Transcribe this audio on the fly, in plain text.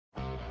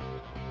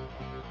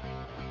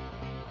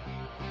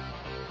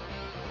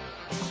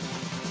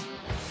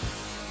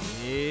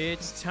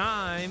It's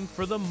time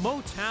for the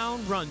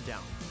Motown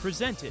Rundown,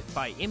 presented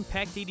by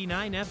Impact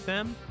 89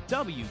 FM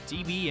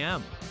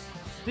WDBM.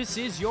 This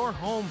is your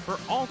home for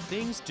all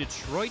things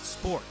Detroit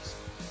sports,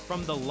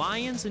 from the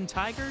Lions and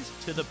Tigers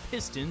to the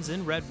Pistons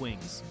and Red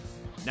Wings.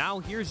 Now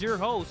here's your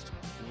host,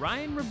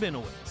 Ryan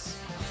Rabinowitz.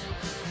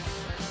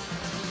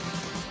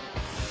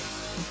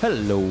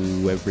 Hello,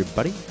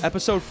 everybody.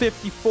 Episode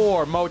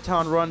 54,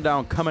 Motown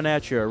Rundown, coming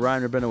at you.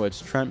 Ryan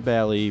Rabinowitz, Trent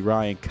Bailey,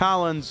 Ryan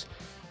Collins.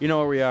 You know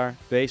where we are.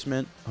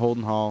 Basement,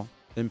 Holden Hall,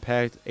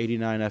 Impact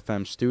 89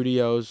 FM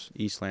Studios,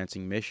 East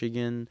Lansing,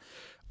 Michigan.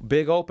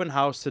 Big open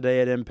house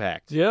today at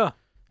Impact. Yeah.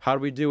 How do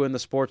we do in the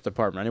sports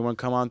department? Anyone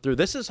come on through?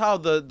 This is how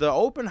the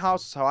open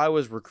house is how I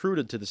was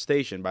recruited to the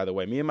station, by the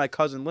way. Me and my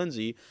cousin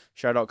Lindsay,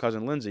 shout out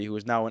cousin Lindsay, who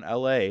is now in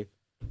L.A.,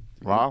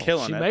 Wow.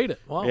 killing she it. made it.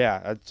 Wow.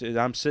 Yeah,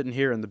 I'm sitting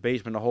here in the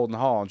basement of Holden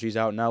Hall, and she's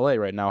out in L.A.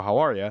 right now. How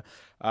are you?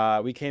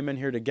 We came in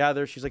here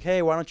together. She's like,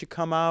 hey, why don't you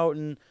come out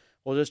and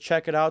we'll just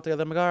check it out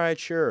together. I'm like, all right,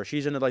 sure.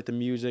 She's into like the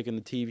music and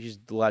the TV. She's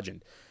the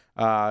legend.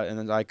 And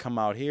then I come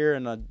out here,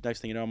 and the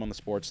next thing you know, I'm on the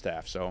sports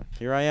staff. So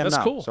here I am That's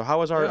now. cool. So how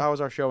was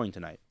our showing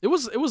tonight? It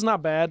was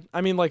not bad. I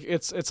mean, like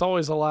it's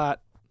always a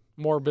lot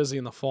more busy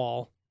in the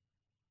fall.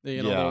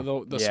 You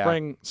know, the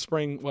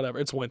spring, whatever.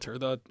 It's winter.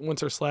 The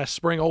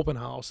winter/spring open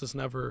house is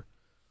never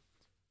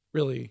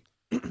really,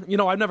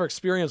 I've never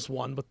experienced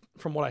one, but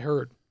from what I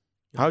heard.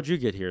 How'd you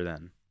get here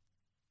then?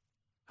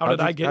 How'd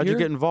I get How'd here? you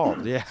get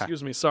involved? Yeah.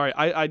 Excuse me. Sorry.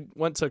 I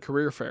went to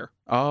career fair.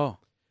 Oh.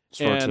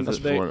 And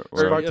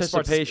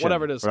Participation.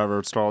 Whatever it is. Whatever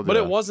it's called. But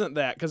it wasn't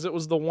that, because it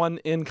was the one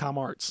in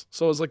ComArts.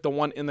 So it was like the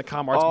one in the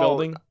ComArts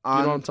building. You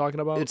know what I'm talking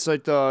about? It's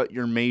like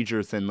your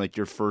major thing, like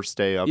your first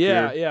day up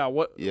yeah, here. yeah.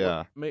 What?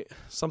 Yeah.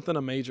 Something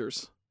of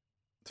majors.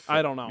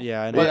 I don't know.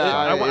 Yeah, I know. But Yeah,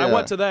 I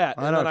went to that,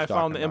 I and know then what I you're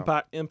found the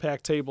talking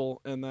impact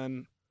table, and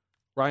then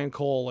Ryan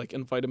Cole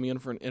invited me in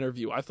for an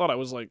interview. I thought I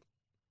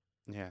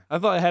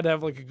had to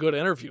have like a good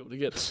interview to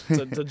get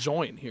to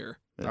join here.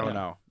 Oh,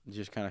 no. You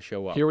just kind of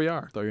show up. Here we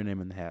are. Throw your name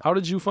in the hat. How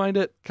did you find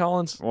it,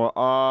 Collins? Well,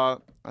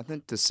 I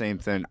think the same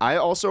thing.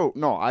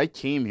 I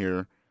came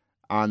here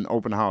on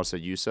open house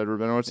that you said,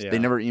 Rabinowitz. Yeah. They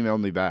never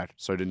emailed me back,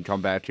 so I didn't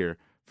come back here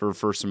for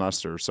first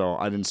semester. So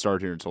I didn't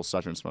start here until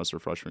second semester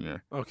freshman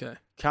year. Okay.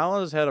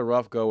 Collins had a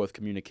rough go with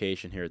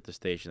communication here at the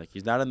station. Like,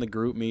 he's not in the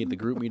group meet. The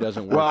group meet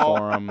doesn't work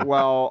for him.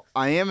 Well,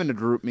 I am in a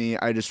group meet.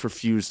 I just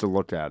refuse to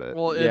look at it.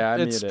 Well, Yeah, I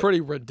it's need it.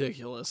 pretty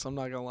ridiculous. I'm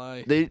not gonna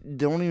lie. They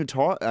don't even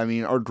talk. I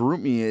mean, our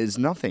group meet is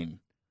nothing.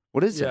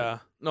 What is it? Yeah.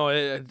 No,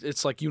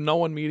 it's like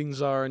when meetings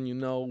are, and you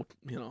know.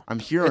 I'm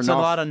here It's enough.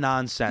 a lot of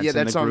nonsense Yeah, in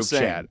the that's what I'm group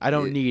saying. chat. I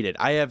don't need it.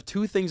 I have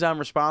two things I'm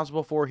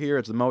responsible for here.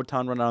 It's the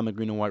Motown Rundown and the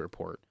Green and White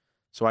Report.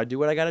 So I do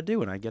what I got to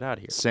do, and I get out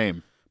of here.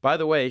 Same. By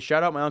the way,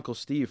 shout out my Uncle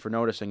Steve for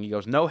noticing. He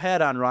goes, no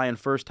head on Ryan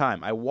first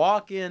time. I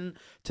walk in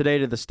today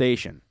to the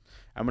station.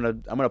 I'm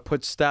gonna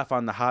put Steph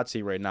on the hot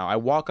seat right now. I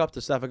walk up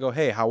to Steph. I go,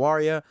 hey, how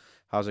are you?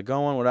 How's it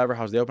going? Whatever.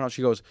 How's the open house?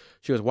 She goes,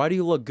 why do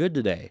you look good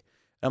today?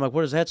 I'm like,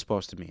 what is that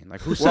supposed to mean? Like,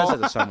 who says that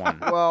to someone?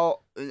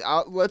 Well,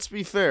 let's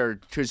be fair,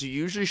 because you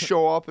usually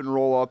show up and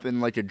roll up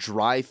in like a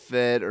dry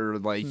fit, or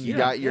like you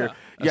got your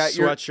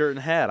Sweatshirt and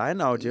hat. I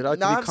know, dude. I like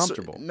to be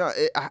comfortable.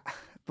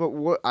 But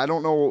what I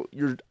don't know.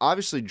 You're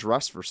obviously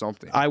dressed for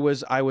something. I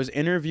was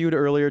interviewed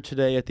earlier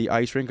today at the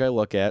ice rink I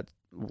work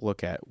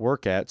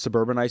at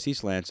Suburban Ice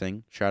East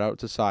Lansing. Shout out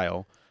to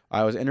Sile.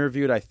 I was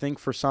interviewed, I think,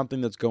 for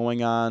something that's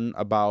going on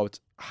about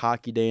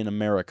Hockey Day in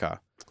America.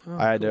 Oh,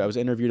 I cool. was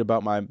interviewed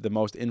about the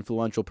most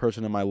influential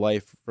person in my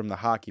life from the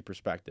hockey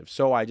perspective.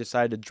 So I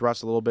decided to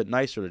dress a little bit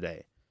nicer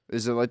today.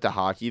 Is it like the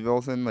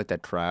Hockeyville thing, like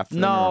that craft thing?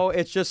 No,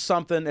 it's just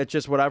something. It's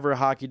just whatever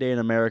Hockey Day in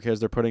America is.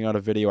 They're putting out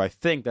a video. I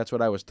think that's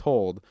what I was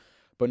told.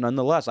 But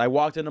nonetheless, I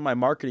walked into my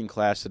marketing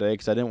class today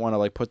because I didn't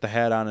want to put the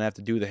hat on and have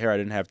to do the hair. I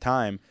didn't have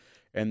time.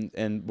 And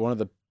one of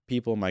the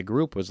people in my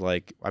group was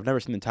like, I've never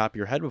seen the top of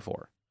your head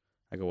before.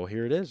 I go, well,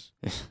 here it is.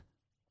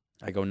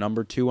 I go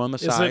number 2 on the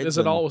sides. Is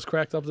it all it was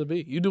cracked up to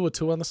be? You do a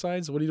 2 on the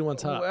sides? What do you do on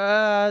top?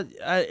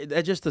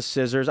 Just the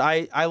scissors.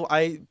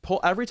 I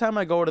pull every time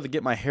I go to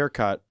get my hair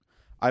cut,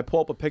 I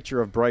pull up a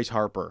picture of Bryce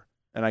Harper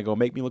and I go,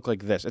 make me look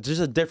like this. It's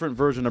just a different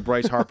version of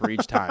Bryce Harper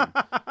each time.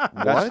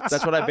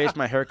 That's what I base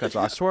my haircuts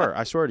on.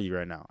 I swear to you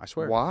right now. I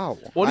swear. Wow.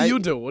 What do you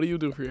do? What do you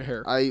do for your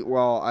hair?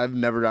 I've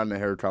never gotten a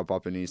haircut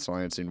up in East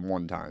Lansing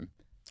one time.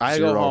 I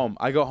go home.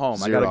 I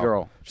got a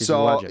girl. She's a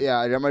so legend. yeah,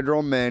 I got my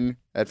girl Min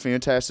at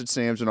Fantastic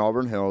Sam's in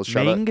Auburn Hills.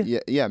 Ming?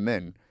 Yeah,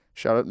 Min.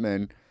 Shout out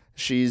Min.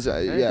 She's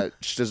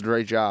she does a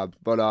great job.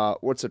 But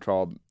what's it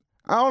called?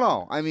 I don't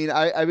know. I mean,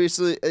 I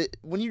basically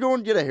when you go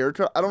and get a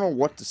haircut, I don't know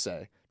what to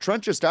say.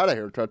 Trent just got a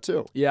haircut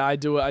too. Yeah, I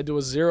do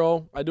a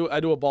zero. I do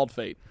a bald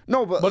fade.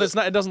 No, but it's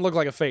not. It doesn't look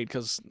like a fade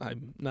because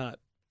I'm not.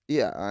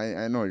 Yeah,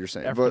 I know what you're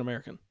saying. African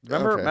American.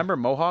 Remember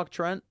Mohawk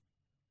Trent?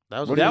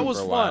 That was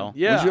fun. While.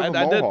 Yeah,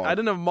 I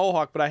didn't have a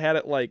mohawk, but I had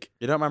it like.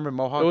 You don't remember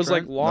Mohawk? It was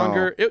Trent? like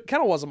longer. No. It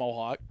kind of was a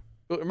mohawk.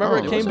 Remember,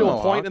 it came to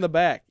a point in the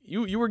back.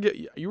 You were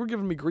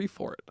giving me grief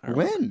for it.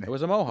 When? It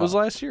was a mohawk. It was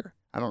last year.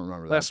 I don't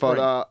remember last that. spring.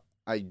 But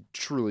I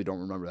truly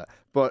don't remember that.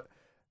 But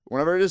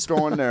whenever I just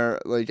go in there,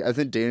 like, I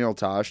think Daniel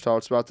Tosh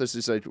talks about this.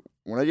 He's like,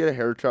 when I get a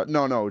haircut,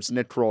 no, it's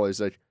Nick Kroll.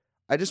 He's like,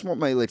 I just want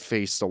my, like,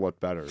 face to look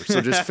better.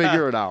 So just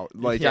figure it out.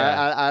 Like,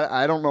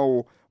 I don't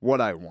know what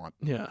I want.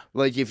 Yeah.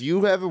 Like, if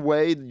you have a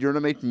way you're going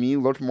to make me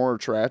look more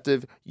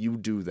attractive, you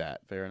do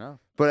that. Fair enough.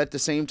 But at the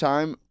same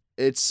time,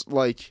 it's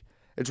like,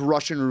 it's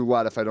Russian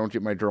roulette if I don't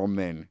get my girl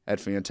Min at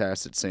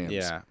Fantastic Sam's.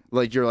 Yeah.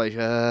 Like, you're like,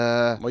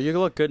 Well, you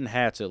look good in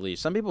hats at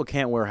least. Some people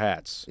can't wear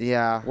hats.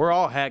 Yeah. We're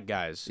all hat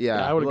guys.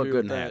 Yeah. I would look agree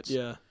good with in that. hats.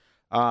 Yeah.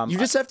 You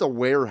just have to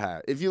wear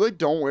hat. If you like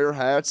don't wear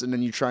hats and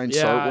then you try and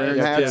start wearing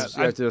You hats,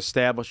 have to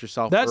establish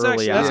yourself That's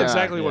early actually on.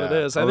 exactly what it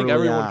is. I think Early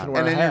everyone on. can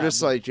wear and a then hat. you're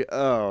just like,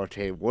 oh,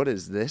 okay, what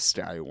is this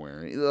guy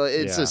wearing?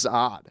 It's just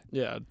odd.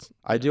 Yeah.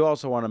 I do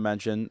also want to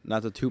mention,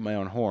 not to toot my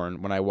own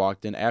horn, when I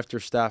walked in, after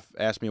Steph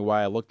asked me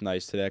why I looked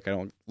nice today, I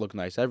don't look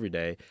nice every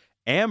day,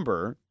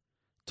 Amber,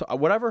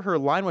 whatever her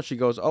line was, she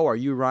goes, oh, are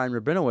you Ryan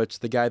Rabinowitz,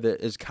 the guy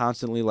that is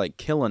constantly, like,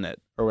 killing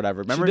it or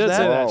whatever? Remember she did that?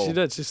 say that. Oh. She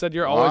did. She said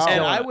you're always Wow. killing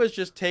And I it. was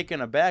just taken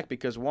aback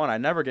because, one, I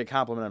never get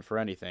complimented for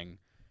anything.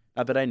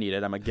 Not that I need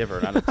it. I'm a giver,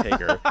 not a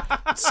taker.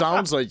 It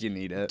sounds like you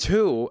need it.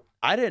 Two,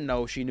 I didn't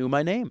know she knew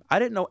my name. I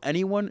didn't know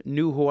anyone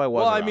knew who I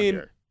was. Well, I around mean,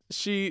 here.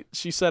 she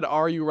said,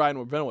 "Are you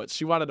Ryan Rabinowitz?"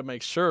 She wanted to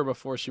make sure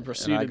before she And I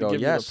proceeded go, to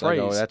give yes. you the I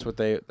go, praise. that's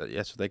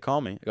what they call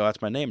me. I go,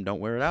 that's my name.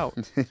 Don't wear it out.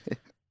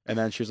 And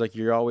then she was like,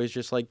 you're always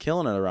just like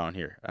killing it around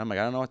here. I'm like,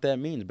 I don't know what that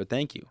means, but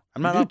thank you.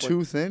 I'm not You up do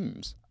with- two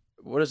things.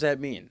 What does that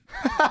mean?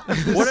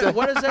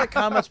 what is that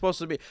comment supposed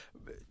to be?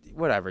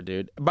 Whatever,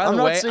 dude. By I'm the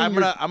not way, saying I'm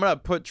you're- gonna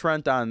put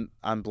Trent on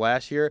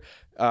blast here.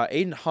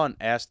 Aiden Hunt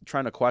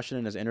trying to question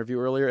in his interview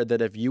earlier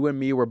that if you and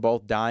me were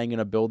both dying in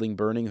a building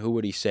burning, who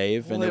would he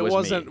save? Well, And it was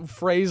wasn't me.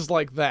 phrased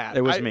like that.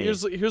 It was me.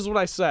 Here's what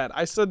I said.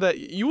 I said that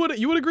you would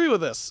agree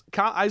with this.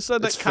 I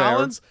said that It's fair.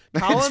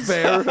 Collins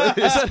fair.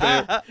 It's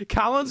fair.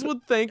 Collins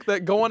would think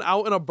that going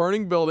out in a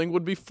burning building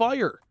would be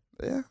fire.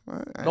 Yeah.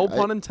 No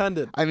pun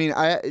intended. I mean,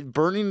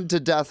 burning to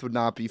death would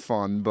not be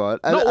fun, but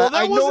No, well, that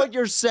I know wasn't- what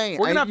you're saying.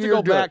 We're gonna have to You're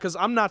go good. back because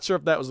I'm not sure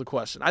if that was the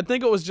question. I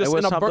think it was just It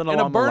was in a something in a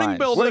along the burning lines.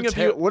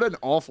 building. What an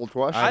awful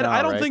question. I know,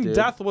 I don't right, think dude?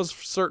 death was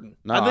certain.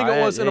 No, I think it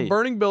I- was in a hey.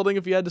 burning building.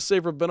 If you had to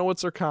save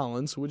Rabinowitz or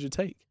Collins, who would you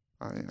take?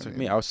 Took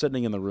me. I was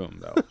sitting in the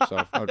room though, so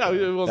Yeah,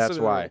 it was that's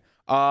sitting why.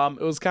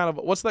 It was kind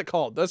of what's that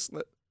called? There's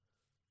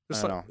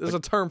I don't know. a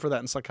term for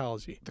that in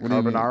psychology. The What do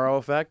you mean? Carbonaro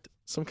effect.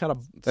 Some kind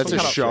of That's some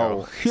a kind of-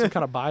 show. some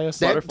kind of bias.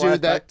 Butterfly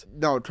effect?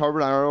 No,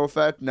 Carbonaro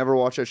effect. Never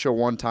watched that show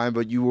one time,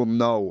 but you will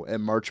know at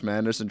March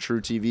Madness and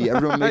True TV.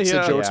 Everyone makes the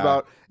Yeah. jokes Yeah.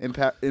 about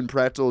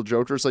Impractical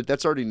Jokers. Like,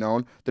 that's already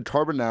known. The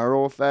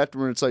Carbonaro effect,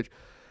 where it's like,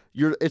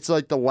 it's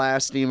like the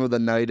last game of the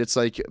night. It's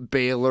like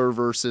Baylor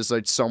versus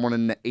like someone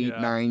in the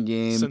 8-9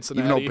 game.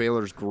 Cincinnati. Even though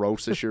Baylor's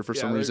gross this year for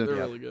Yeah, some they're reason.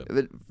 really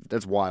good.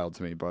 That's wild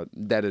to me, but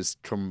that is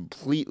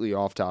completely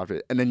off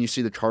topic. And then you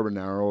see the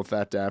Carbonaro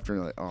effect after, and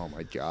you're like, oh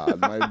my God,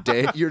 my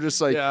day. You're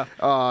just like, Yeah.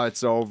 oh,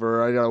 it's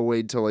over. I gotta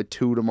wait till like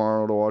 2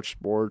 tomorrow to watch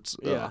sports.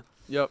 Yeah. Ugh.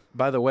 Yep.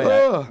 By the way,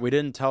 Ugh. we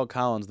didn't tell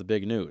Collins the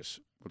big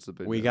news. What's the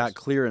big We news? got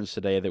clearance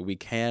today that we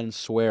can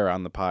swear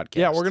on the podcast.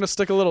 Yeah, we're gonna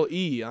stick a little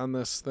E on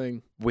this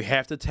thing. We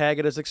have to tag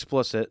it as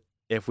explicit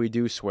if we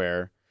do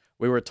swear.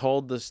 We were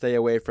told to stay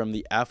away from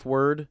the F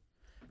word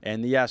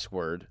and the S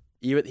word.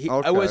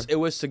 Okay. It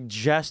was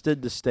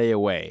suggested to stay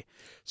away.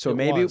 So It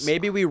maybe was.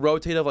 we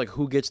rotate of like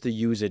who gets to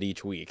use it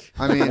each week.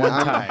 I mean, one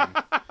time.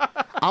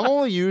 I'm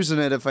only using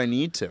it if I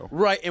need to.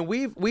 Right, and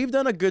we've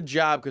done a good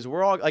job because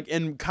we're all like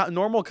in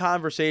normal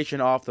conversation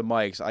off the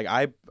mics. Like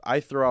I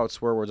throw out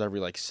swear words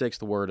every like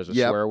sixth word as a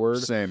Yep, swear word.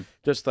 Same.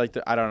 Just like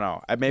I don't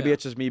know. Maybe Yeah.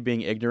 it's just me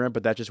being ignorant,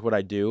 but that's just what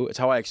I do. It's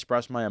how I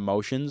express my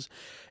emotions.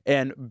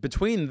 And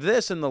between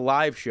this and the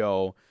live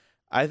show,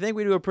 I think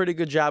we do a pretty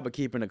good job of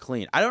keeping it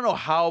clean. I don't know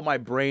how my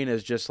brain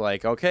is just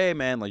like, okay,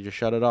 man, like just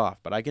shut it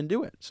off, but I can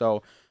do it.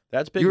 So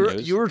that's big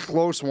news. You were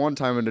close one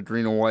time in the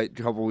Green and White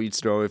a couple weeks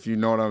ago, if you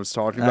know what I was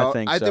talking I about.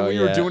 think I so, think we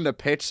were yeah. doing the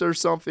pitch or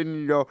something.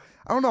 And you go,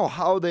 I don't know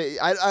how they.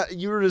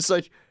 You were just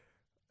like.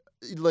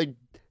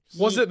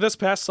 Was it this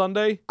past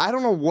Sunday? I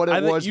don't know what it I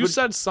think was. you but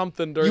said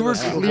something during you were the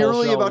Super Bowl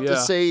clearly show, about yeah. to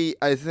say,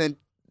 I think,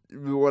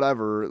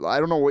 whatever. I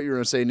don't know what you were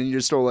going to say, and then you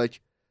just go like,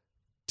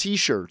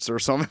 T-shirts or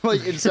something.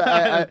 Like it's.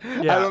 I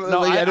don't.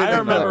 No, like, I didn't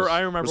remember. know.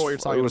 I remember what you're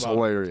talking It was about.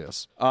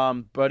 hilarious.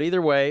 But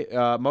either way,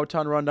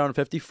 Motown Rundown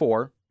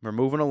 54. We're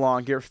moving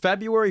along here.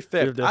 February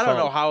 5th. I don't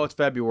know how it's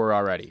February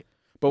already.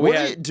 But we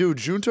had Dude,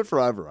 June took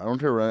forever. I don't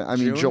care. Right? I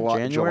mean, June? July.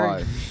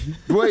 January?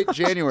 Wait,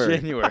 January.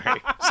 January.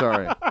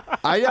 Sorry,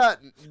 I got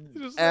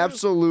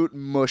absolute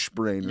mush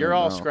brain. You're right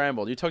all now.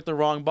 scrambled. You took the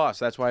wrong bus.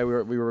 That's why we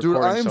were Dude,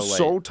 recording I am so late.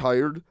 so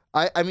tired.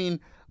 I mean,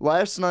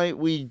 last night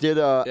we did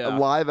a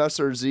live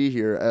SRZ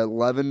here at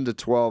 11 to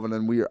 12, and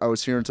then I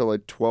was here until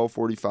like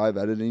 12:45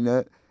 editing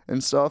it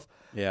and stuff.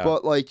 Yeah.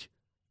 But like,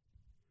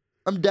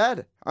 I'm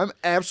dead. I'm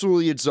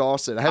absolutely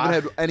exhausted. I haven't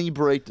had any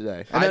break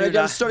today, and then I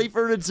got to study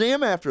for an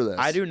exam after this.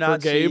 I do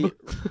not Gabe. see.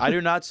 I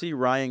do not see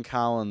Ryan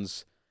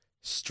Collins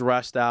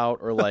stressed out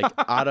or like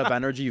out of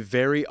energy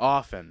very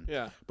often.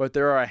 Yeah. But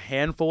there are a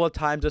handful of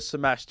times a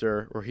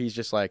semester where he's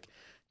just like,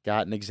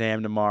 got an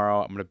exam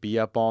tomorrow. I'm going to be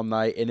up all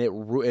night. And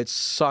it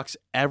sucks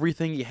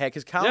everything you had.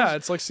 Because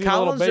it's like seeing a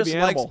little baby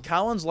animal.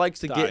 Collins likes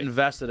to get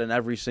invested in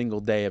every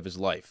single day of his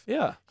life.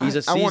 Yeah. He's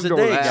a seize the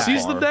day guy.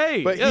 Seize the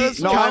day. But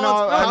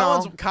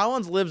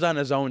Collins lives on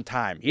his own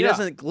time. He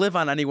doesn't live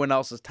on anyone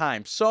else's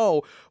time.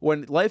 So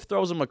when life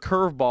throws him a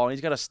curveball and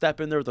he's got to step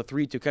in there with a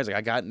 3-2, he's like,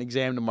 I got an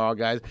exam tomorrow,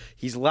 guys.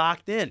 He's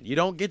locked in. You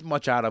don't get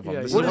much out of him.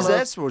 What is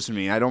that supposed to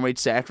mean? I don't make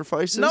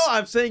sacrifices? No,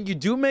 I'm saying you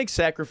do make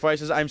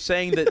sacrifices. I'm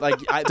saying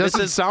that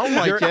doesn't sound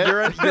like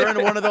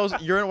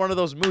it. You're in one of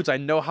those moods. I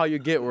know how you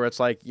get where it's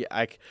like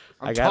I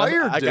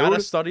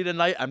gotta study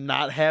tonight. I'm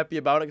not happy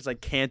about it because I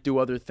can't do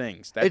other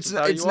things. It's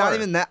not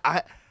even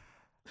that.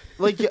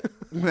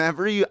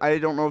 Whenever I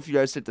don't know if you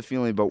guys get the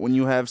feeling, but when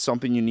you have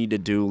something you need to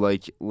do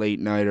like late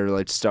night or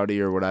like study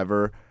or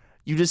whatever,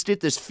 you just get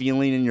this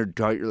feeling in your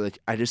gut. You're like,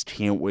 I just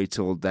can't wait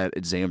till that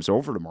exam's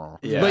over tomorrow.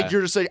 Yeah. Like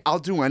you're just like, I'll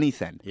do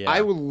anything. Yeah.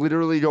 I will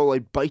literally go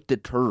like bite the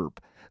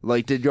turb.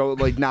 Like to go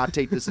like not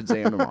take this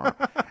exam tomorrow,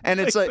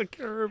 and it's like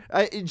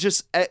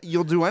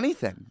you'll do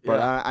anything. But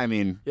I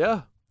mean,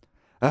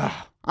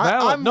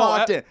 I'm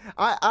locked in.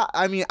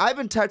 I mean, I've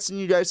been texting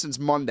you guys since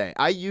Monday.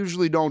 I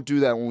usually don't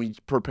do that when we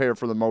prepare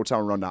for the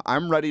Motown Rundown.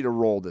 I'm ready to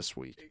roll this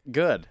week.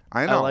 Good.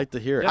 I know. I like to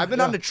hear it. I've been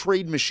on the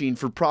trade machine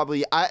for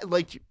probably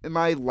in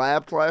my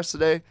lab class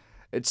today.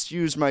 It's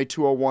used my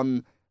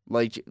 201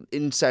 like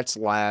insets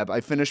lab.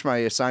 I finished my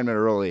assignment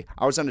early.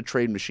 I was on the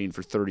trade machine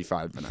for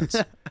 35 minutes,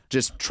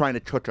 just trying to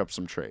cook up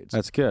some trades.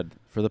 That's good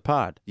for the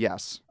pod.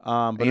 Yes,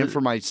 but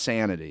for my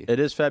sanity. It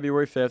is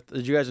February 5th.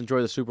 Did you guys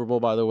enjoy the Super Bowl?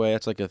 By the way,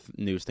 that's like a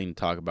news thing to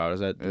talk about.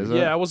 Is it?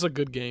 Yeah, it was a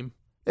good game.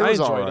 I was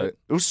enjoyed all right.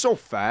 It was so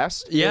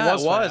fast. Yeah, it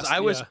was.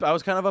 Fast, I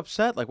was kind of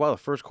upset. Like, wow, the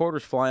first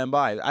quarter's flying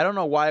by. I don't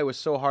know why it was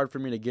so hard for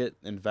me to get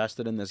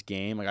invested in this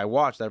game. Like, I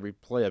watched every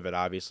play of it,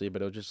 obviously,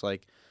 but it was just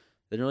like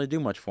didn't really do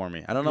much for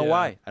me. I don't know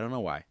why.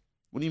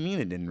 What do you mean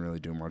it didn't really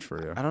do much for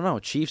you? I don't know.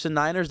 Chiefs and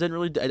Niners didn't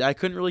really. I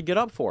couldn't really get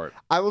up for it.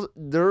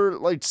 Their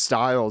like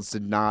styles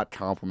did not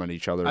complement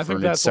each other for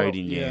an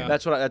exciting game. I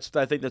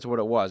think that's what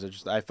it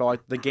was. I felt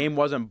like the game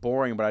wasn't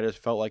boring, but I just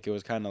felt like it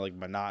was kind of like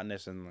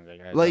monotonous and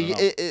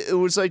it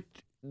was like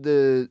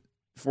the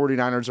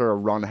 49ers are a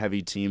run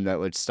heavy team that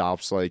like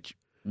stops like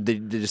they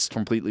just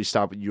completely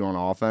stop you on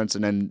offense,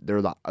 and then they're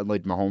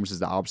like Mahomes is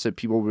the opposite.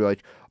 People will be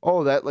like,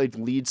 oh, that like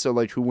leads to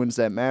like who wins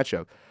that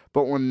matchup.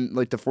 But when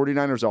like the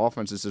 49ers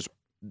offense is just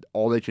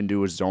all they can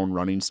do is zone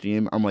running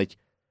scheme, I'm like,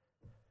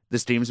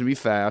 this team's going to be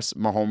fast.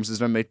 Mahomes is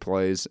going to make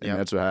plays, and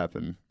that's what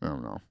happened. I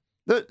don't know.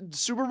 The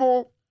Super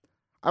Bowl,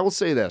 I will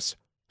say this,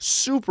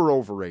 super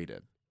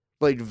overrated.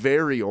 Like,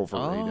 very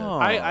overrated. Oh.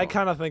 I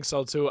kind of think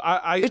so, too.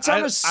 It's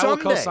on a Sunday. I will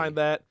co-sign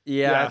that.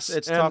 Yeah, yes.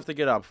 it's tough to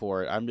get up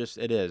for it.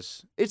 It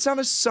is. It's on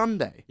a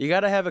Sunday. You got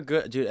to have a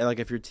good, dude, like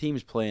if your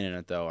team's playing in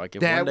it, though. Like if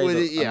that one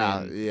day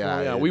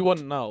yeah, we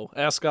wouldn't know.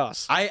 Ask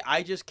us.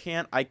 I just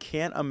can't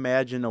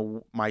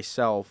imagine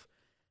myself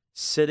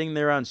sitting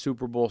there on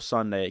Super Bowl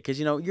Sunday because,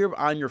 you know, you're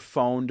on your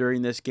phone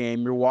during this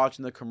game. You're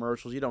watching the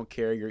commercials. You don't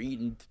care. You're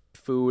eating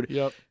food.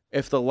 Yep.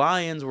 If the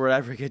Lions were to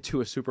ever get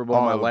to a Super Bowl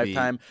in my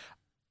lifetime,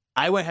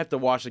 I wouldn't have to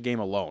watch the game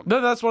alone.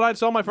 No, that's what I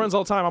tell my friends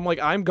all the time. I'm like,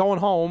 I'm going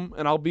home,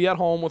 and I'll be at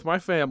home with my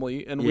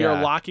family, and we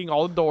are locking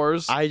all the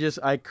doors.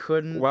 I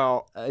couldn't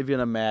even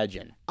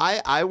imagine.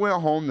 I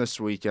went home this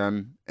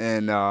weekend,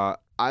 and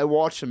I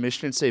watched a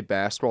Michigan State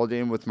basketball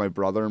game with my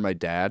brother and my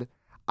dad.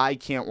 I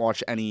can't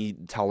watch any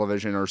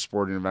television or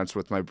sporting events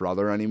with my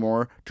brother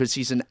anymore because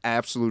he's an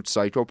absolute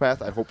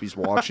psychopath. I hope he's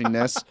watching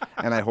this,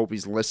 and I hope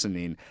he's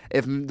listening.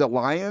 If the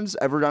Lions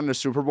ever got in the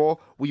Super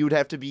Bowl, we would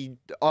have to be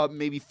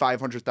maybe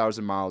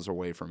 500,000 miles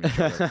away from each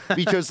other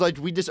because like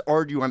we just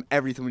argue on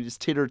everything. We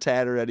just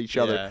titter-tatter at each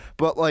other.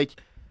 But like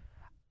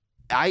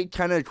I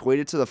kind of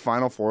equated to the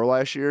Final Four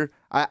last year.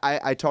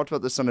 I talked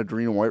about this on a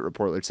Green and White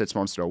report like 6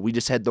 months ago. We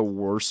just had the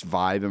worst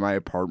vibe in my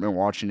apartment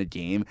watching a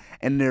game,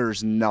 and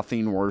there's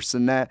nothing worse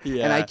than that.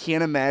 Yeah. And I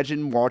can't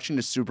imagine watching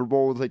the Super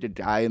Bowl with like a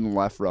guy in the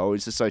left row.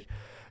 He's just like,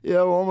 yeah,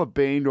 well, I'm a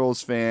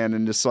Bengals fan,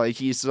 and just like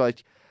he's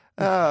like,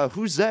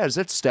 who's that? Is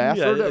that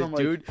Stafford? Yeah, and I'm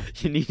dude,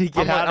 like, you need to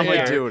get out of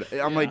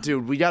here. I'm like,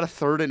 dude, we got a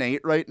 3rd and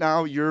 8 right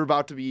now. You're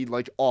about to be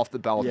like off the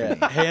balcony.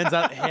 Yeah.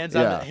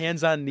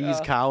 hands on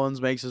knees. Collins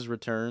makes his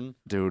return.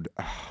 Dude,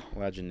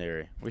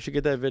 legendary. We should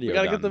get that video. We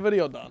gotta get the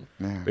video done.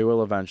 Yeah. We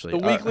will eventually.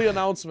 The weekly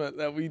announcement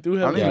that we do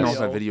have. I don't even know if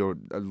that video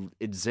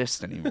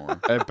exists anymore.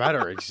 It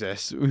better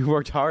exist. We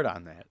worked hard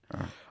on that.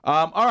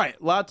 All right,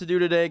 a lot to do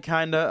today,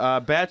 kind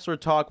of. Bachelor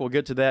talk, we'll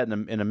get to that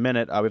in a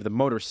minute. We have the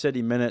Motor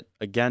City Minute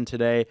again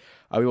today.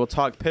 We will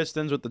talk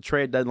Pistons with the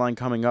trade deadline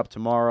coming up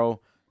tomorrow,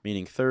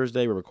 meaning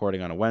Thursday. We're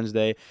recording on a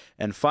Wednesday.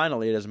 And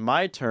finally, it is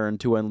my turn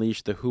to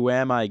unleash the Who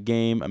Am I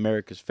game,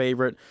 America's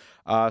favorite.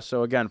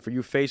 So again, for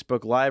you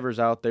Facebook Livers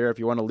out there, if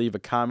you want to leave a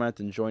comment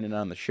and join in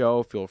on the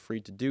show, feel free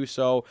to do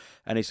so.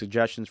 Any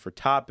suggestions for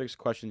topics,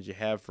 questions you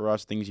have for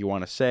us, things you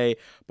want to say.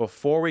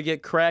 Before we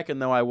get cracking,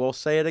 though, I will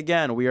say it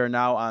again. We are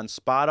now on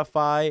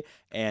Spotify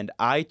and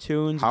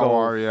iTunes. How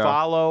are you?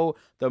 Follow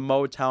the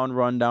Motown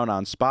Rundown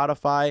on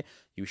Spotify.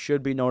 You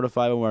should be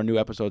notified when our new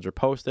episodes are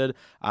posted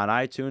on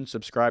iTunes.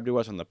 Subscribe to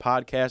us on the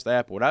podcast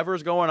app.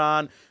 Whatever's going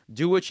on,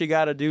 do what you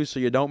got to do so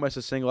you don't miss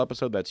a single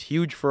episode. That's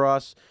huge for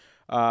us.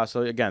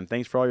 So, again,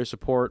 thanks for all your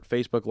support.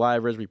 Facebook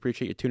Live, we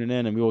appreciate you tuning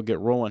in, and we will get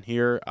rolling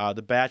here.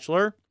 The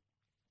Bachelor,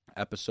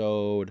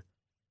 episode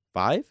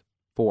 5?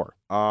 4. Dude,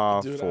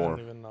 I 4. don't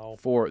even know.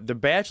 4. The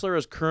Bachelor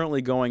is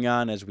currently going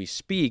on as we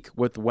speak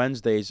with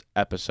Wednesday's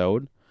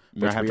episode.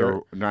 We're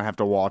gonna have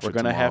to watch it. We're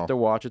gonna have to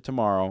watch it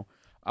tomorrow.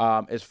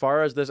 As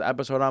far as this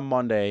episode on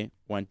Monday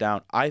went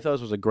down, I thought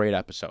this was a great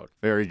episode.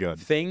 Very good.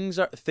 Things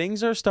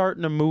are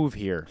starting to move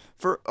here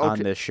on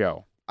this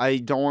show. I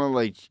don't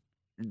want to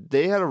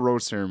they had a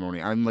rose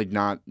ceremony. I'm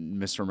not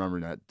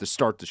misremembering that to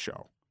start the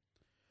show.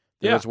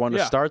 There was one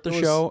to start the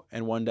show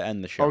and one to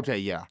end the show. Okay,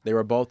 yeah. They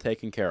were both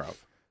taken care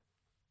of.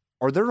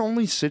 Are there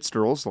only 6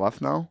 girls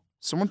left now?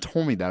 Someone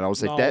told me that. I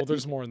was like, no,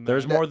 there's more than that.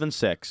 There's more than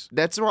 6.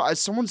 That's what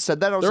someone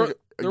said that. I was like,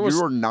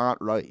 you are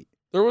not right.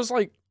 There was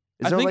I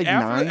think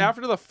nine?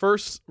 after the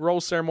first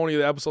rose ceremony of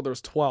the episode, there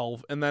was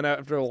 12, and then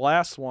after the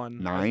last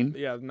one, 9.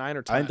 9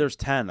 or 10. I think there's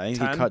 10. I think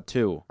 10? he cut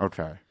 2.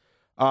 Okay.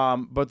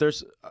 But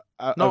there's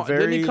a very...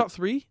 Didn't he cut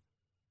 3?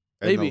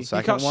 Maybe he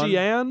cut one?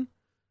 Sheehan,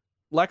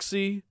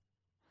 Lexi,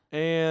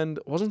 and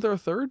wasn't there a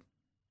third?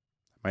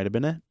 Might have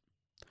been it.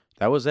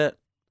 That was it.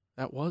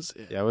 That was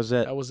it. That was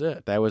it. That was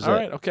it. That was All it.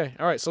 right. Okay.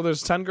 All right. So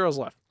there's 10 girls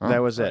left.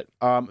 That was it.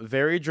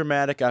 Very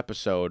dramatic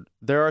episode.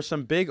 There are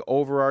some big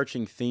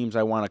overarching themes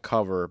I want to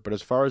cover, but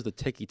as far as the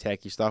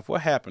ticky-tacky stuff,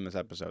 what happened this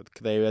episode?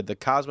 They had the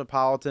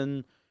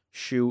Cosmopolitan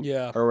shoot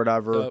or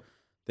whatever.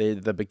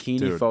 Yep. The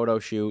bikini photo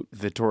shoot.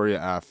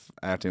 Victoria F.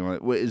 acting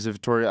like... Wait, is it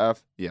Victoria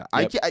F? Yeah.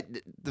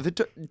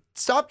 Yep.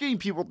 Stop getting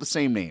people with the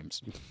same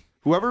names.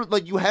 Whoever,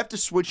 you have to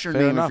switch your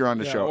name if you're on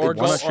the show. Or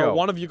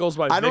one of you goes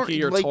by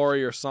Vicky or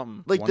Tori or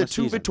something. The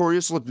two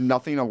Victorias look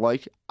nothing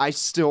alike. I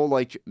still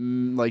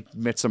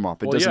mix them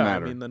up. It doesn't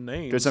matter. I mean, the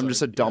names. Because I'm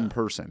just a dumb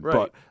person.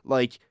 Right.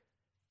 But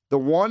the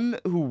one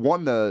who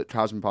won the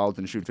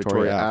Cosmopolitan shoot,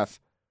 Victoria F.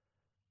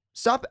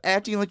 Stop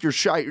acting like you're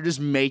shy. You're just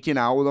making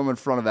out with them in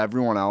front of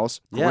everyone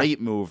else. Yeah. Great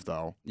move,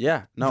 though.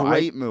 Yeah. No,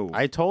 Great move.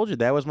 I told you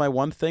that was my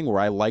one thing where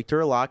I liked her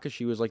a lot because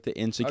she was the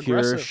insecure,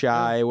 aggressive,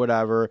 shy,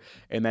 whatever.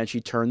 And then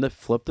she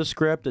flipped the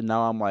script, and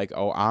now I'm like,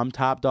 oh, I'm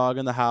top dog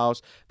in the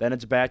house. Then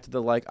it's back to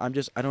the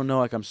I don't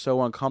know, I'm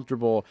so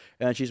uncomfortable.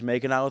 And then she's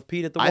making out with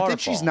Pete at the waterfall. I think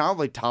she's now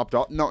top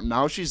dog. No,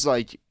 now she's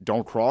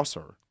don't cross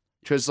her.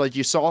 Because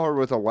you saw her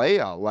with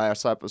Alea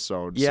last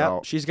episode. Yeah,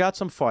 so. She's got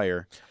some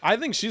fire. I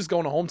think she's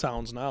going to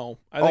hometowns now.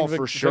 I think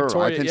for sure.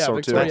 Victoria, I think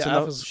so too.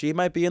 Victoria F She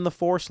might be in the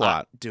 4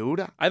 slot.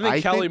 Dude, I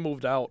think Kelly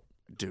moved out.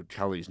 Dude,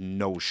 Kelly's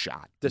no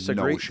shot.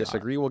 Disagree. No shot.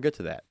 Disagree. We'll get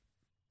to that.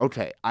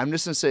 Okay, I'm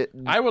just gonna say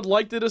I would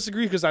like to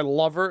disagree because I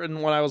love her,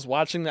 and when I was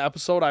watching the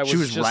episode, she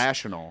was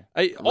rational.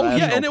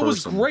 And it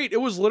was great. It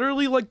was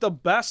literally the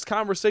best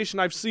conversation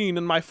I've seen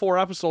in my 4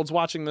 episodes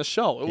watching this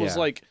show.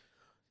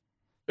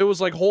 It was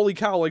holy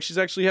cow, she's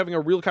actually having a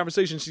real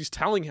conversation. She's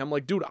telling him,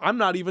 dude, I'm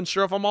not even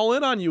sure if I'm all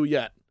in on you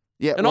yet.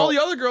 Yeah, and all the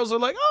other girls are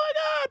like, oh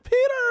my God,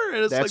 Peter,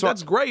 and it's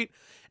that's great.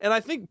 And I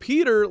think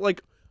Peter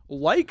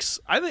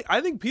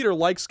I think Peter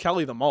likes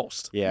Kelly the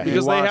most. Yeah,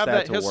 because they have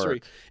that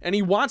history, and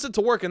he wants it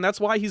to work, and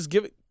that's why he's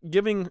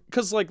giving.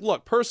 Because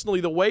look,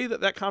 personally, the way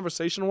that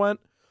conversation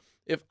went,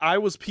 if I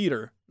was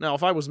Peter, now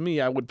if I was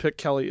me, I would pick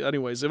Kelly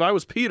anyways. If I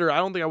was Peter, I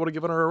don't think I would have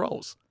given her a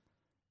rose.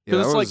 Yeah,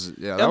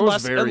 that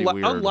was very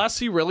weird. Unless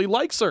he really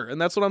likes her,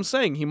 and that's what I'm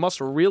saying. He must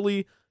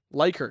really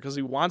like her because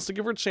he wants to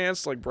give her a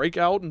chance to break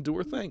out and do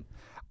her thing.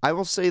 I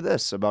will say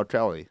this about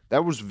Kelly.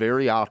 That was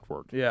very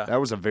awkward. Yeah. That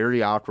was a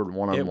very awkward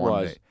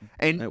one-on-one day.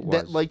 And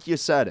that, like you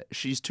said,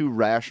 she's too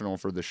rational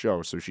for the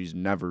show, so she's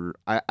never...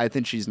 I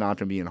think she's not going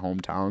to be in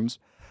hometowns.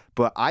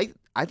 But I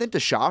think the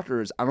shocker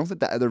is I don't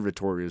think the other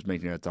Victoria is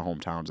making it to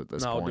hometowns at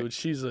this point. No, dude,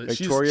 she has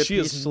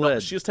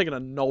taken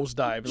a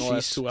nosedive in the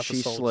last 2 episodes. She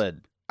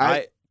slid.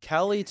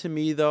 Kelly, to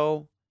me,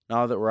 though,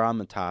 now that we're on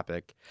the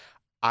topic,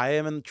 I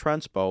am in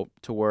Trent's boat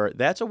to where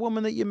that's a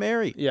woman that you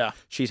marry. Yeah.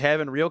 She's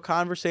having real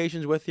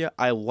conversations with you.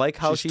 I like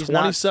how she's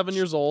 27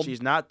 years old.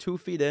 She's not 2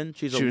 feet in.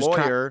 She's a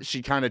lawyer.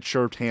 She kind of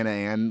chirped Hannah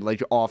Ann,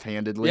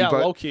 offhandedly. Yeah,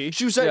 but low-key.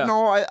 She was like,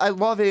 no, I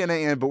love Hannah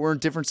Ann, but we're in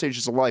different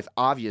stages of life,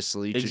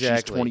 obviously, because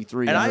she's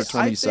 23 and you're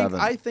 27.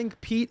 I think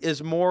Pete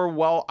is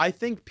more, I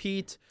think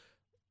Pete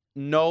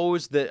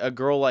knows that a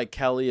girl like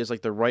Kelly is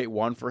the right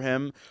one for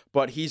him,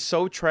 but he's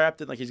so trapped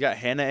in he's got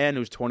Hannah Ann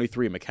who's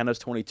 23, McKenna's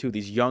 22,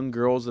 these young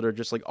girls that are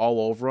just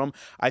all over him.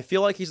 I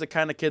feel like he's the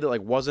kind of kid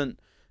that wasn't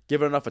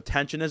given enough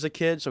attention as a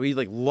kid, so he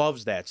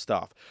loves that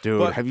stuff.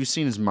 Dude, have you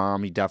seen his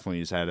mom? He definitely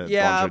has had a bunch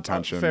of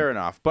attention. Fair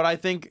enough. But I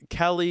think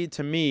Kelly,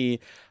 to me,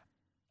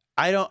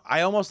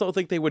 I almost don't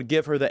think they would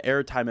give her the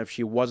airtime if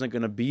she wasn't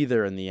going to be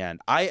there in the end.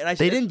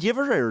 They didn't give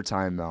her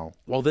airtime though.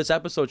 Well, this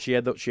episode she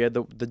had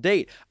the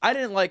date. I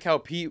didn't like how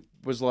Pete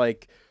was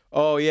like,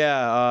 "Oh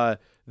yeah,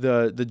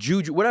 the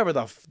juju, whatever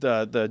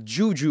the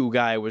juju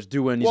guy was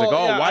doing. He's Well, like,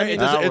 oh, yeah, why I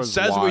mean, it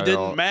says we wild.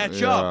 didn't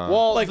match Yeah. up.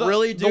 Well, like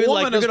really, dude, the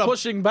woman like, you're is gonna,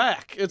 pushing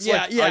back. It's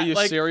like, are you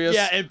like, serious?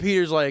 Yeah, and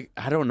Peter's like,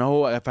 I don't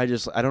know if I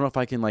don't know if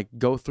I can like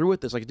go through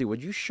with this. Like, dude,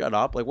 would you shut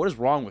up? Like, what is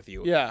wrong with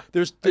you? Yeah.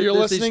 There's You're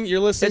there's listening. these- You're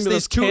listening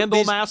it's to these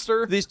this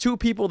Candlemaster. These two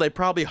people they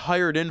probably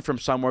hired in from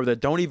somewhere that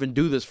don't even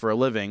do this for a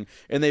living,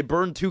 and they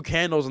burned 2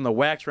 candles and the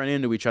wax ran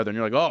into each other, and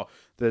you're like, oh,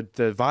 the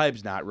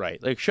vibe's not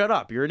right. Like, shut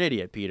up, you're an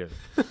idiot, Peter.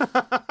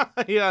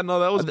 Yeah, no,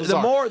 that was The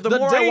bizarre. more date-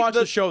 I watch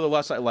the show, the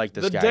less I like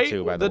this guy date,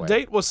 too. By the way,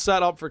 date was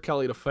set up for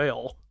Kelly to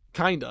fail,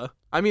 kinda.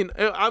 I mean,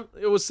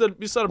 it was set up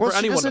for anyone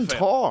to She doesn't fail.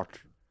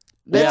 talk.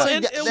 Yeah,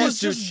 That's- it was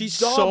dude, just she's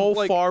dumb, so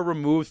like- far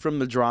removed from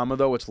the drama,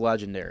 though. It's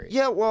legendary.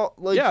 Yeah, well,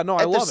 like, Yeah, no,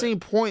 I at love the it. same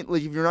point,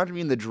 like, if you're not gonna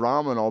be in the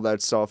drama and all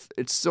that stuff,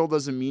 it still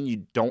doesn't mean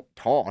you don't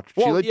talk. She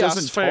Well, like yes,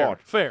 doesn't fair,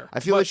 talk. fair. I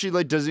feel But- like she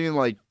like doesn't even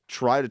like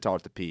try to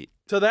talk to Pete.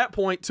 To that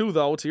point too,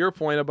 though, to your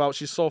point about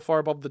she's so far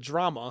above the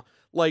drama,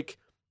 like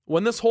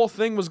when this whole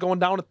thing was going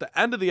down at the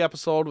end of the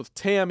episode with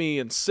Tammy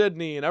and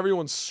Sydney and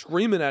everyone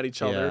screaming at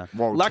each other,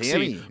 Well, Lexi,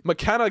 Tammy,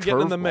 McKenna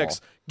getting in the curveball.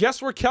 mix.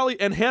 Guess where Kelly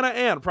and Hannah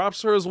Ann,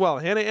 props to her as well.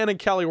 Hannah Ann and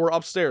Kelly were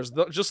upstairs,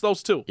 just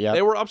those two. Yep.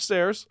 They were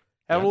upstairs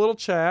having Yep. a little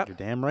chat, You're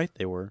damn right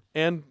they were.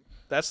 and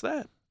that's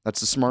that.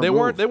 That's a smart They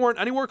move. weren't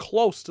anywhere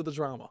close to the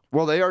drama.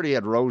 Well, they already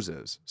had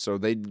roses, so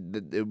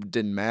it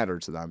didn't matter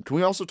to them. Can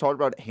we also talk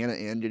about Hannah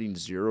Ann getting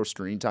 0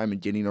 screen time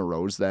and getting a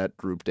rose that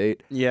group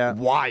date? Yeah,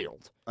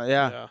 Wild.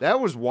 yeah, That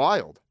was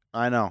wild.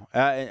 I know.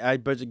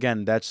 But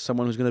again, that's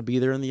someone who's going to be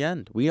there in the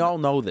end. We all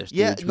know this.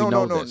 Yeah, dudes. no, we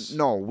know no, this.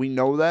 no. We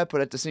know that, but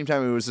at the same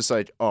time, it was just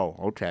like, oh,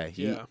 okay.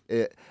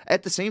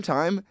 At the same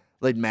time,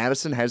 like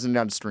Madison hasn't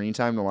gotten screen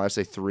time in the last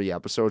 3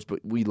 episodes,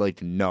 but we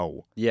like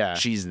know Yeah,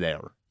 she's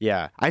there.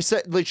 yeah. I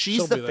said like she's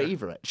She'll the be there.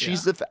 favorite.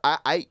 She's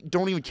I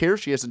don't even care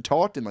if she hasn't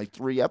talked in like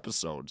 3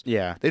 episodes.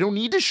 Yeah. They don't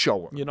need to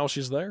show her. You know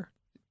she's there.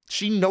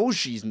 She knows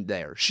she's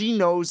there. She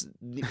knows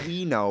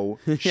we know.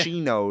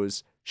 She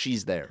knows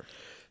she's there.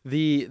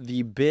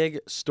 The big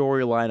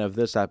storyline of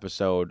this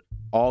episode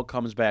all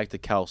comes back to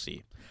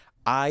Kelsey.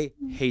 I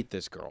hate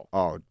this girl.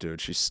 Oh,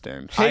 dude, she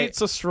stinks. Hate's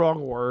a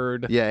strong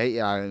word. Yeah.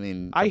 I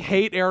mean, I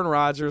hate Aaron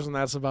Rodgers, and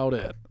that's about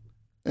it.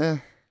 I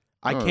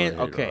don't can't. really hate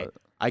Okay, her.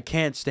 I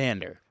can't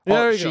stand her.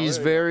 There you go, She's there you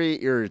go.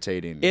 very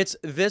irritating. It's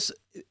this,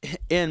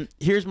 and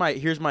here's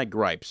my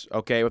gripes.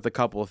 Okay, with a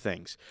couple of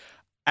things.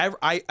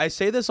 I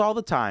say this all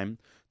the time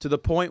to the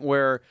point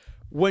where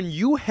when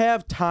you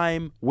have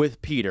time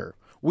with Peter,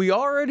 we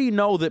already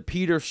know that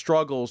Peter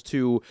struggles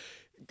to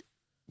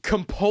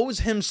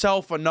compose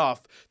himself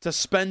enough to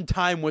spend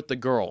time with the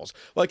girls.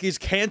 Like he's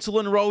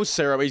canceling rose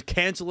ceremonies,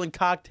 canceling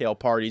cocktail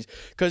parties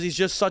because he's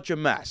just such a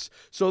mess.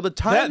 So the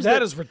times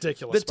That is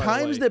ridiculous. the by the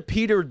times way. that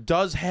Peter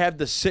does have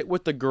to sit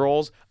with the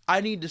girls, I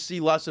need to see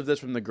less of this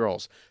from the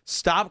girls.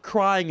 Stop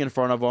crying in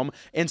front of them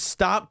and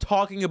stop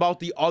talking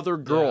about the other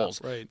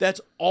girls. right. That's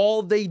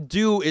all they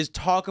do is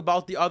talk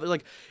about the other.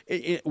 Like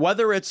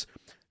whether it's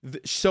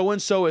so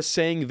and so is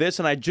saying this,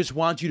 and I just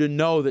want you to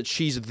know that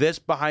she's this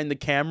behind the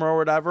camera or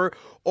whatever.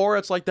 Or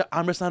it's like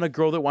I'm just not a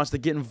girl that wants to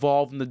get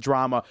involved in the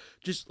drama.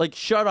 Just like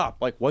shut up.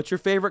 Like, what's your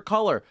favorite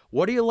color?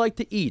 What do you like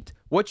to eat?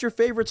 What's your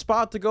favorite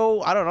spot to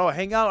go? I don't know,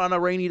 hang out on a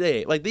rainy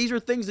day. Like these are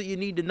things that you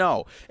need to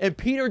know. And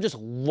Peter just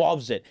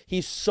loves it.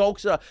 He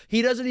soaks it up.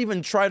 He doesn't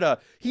even try to.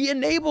 He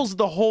enables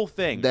the whole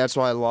thing. That's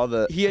why I love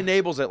it. He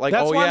enables it. Like,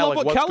 That's oh why yeah, I love like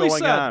what what's Kelly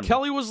going said. on?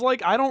 Kelly was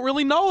like, I don't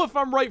really know if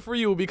I'm right for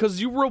you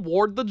because you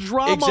reward the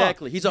drama.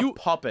 Exactly. He's a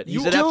puppet. He's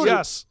an dude, absolute.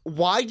 yes.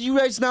 Why do you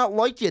guys not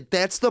like it?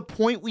 That's the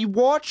point. We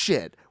watch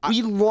it.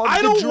 We love. I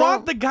the don't drama.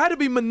 want the guy to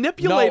be No,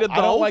 manipulated, though.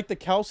 I don't like the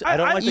Kelsey. I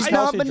don't like the He's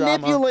Kelsey not drama.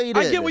 manipulated.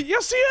 I get what.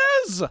 Yes, he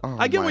is.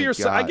 I get my what you're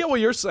saying. I God. get what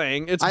you're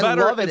saying. It's I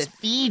better. love it. It's, It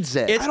feeds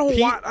it. It's I don't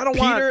want-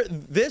 Peter.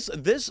 This.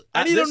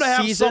 I need him this to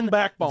have season, some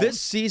backbone. This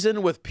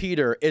season with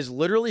Peter is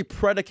literally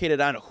predicated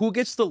on who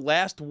gets the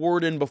last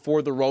word in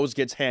before the rose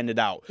gets handed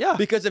out. Yeah.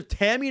 Because if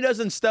Tammy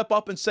doesn't step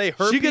up and say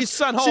her she piece, gets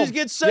sent home. she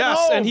gets sent yes,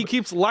 home. and he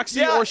keeps Lexi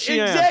Yeah, or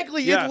Sheehan.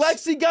 exactly. Yes. And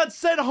Lexi got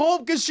sent home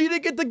because she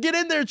didn't get to get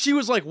in there. And she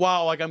was like,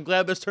 "Wow, like I'm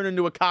glad this turned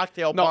into a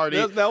cocktail No, party."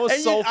 that was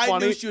And so I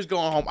funny. knew she was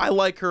going home. I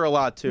like her a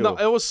lot too. No,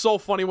 it was so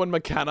funny when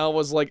McKenna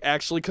was like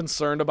actually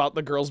concerned about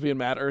the girls being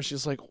mad at her.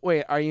 She's like,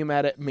 "Wait, are you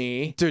mad at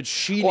me?" Dude,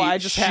 she Well,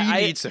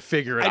 needs to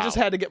figure it out. I just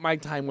had to get my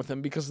time with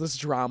him because this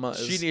drama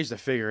is. She needs to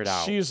figure it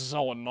out. She's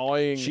so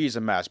annoying. She's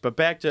a mess. But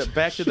back to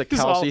the She's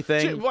Kelsey all-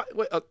 thing. Wait,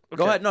 Go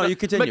okay. ahead. No, you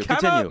continue.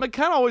 McKenna,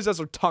 McKenna always has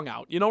her tongue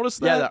out. You notice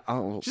that? Yeah,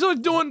 oh. She's always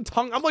doing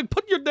tongue. I'm like,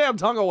 put your damn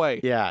tongue away.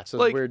 Yeah, it's a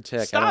like, weird tick.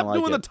 I Stop don't like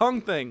doing it. the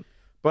tongue thing.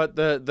 But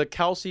the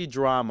Kelsey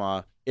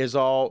drama is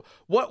all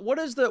what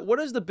is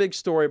the big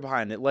story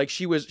behind it? Like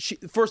she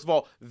first of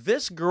all,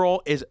 this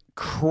girl is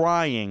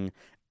crying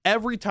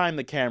every time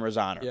the camera's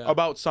on her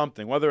about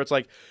something, whether it's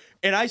like,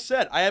 and I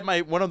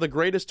had one of the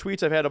greatest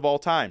tweets I've had of all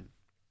time.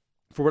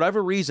 For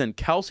whatever reason,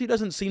 Kelsey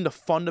doesn't seem to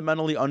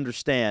fundamentally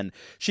understand.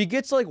 She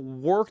gets like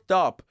worked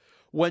up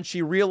when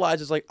she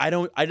realizes like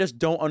I just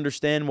don't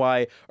understand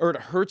why, or it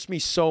hurts me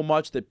so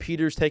much that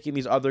Peter's taking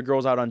these other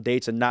girls out on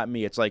dates and not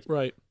me. It's like,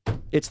 Right.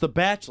 it's The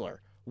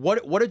Bachelor.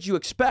 What did you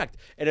expect?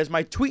 And as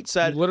my tweet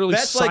said, You literally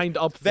that's signed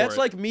up for That's it.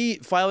 like me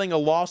filing a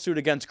lawsuit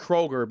against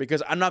Kroger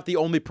because I'm not the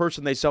only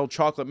person they sell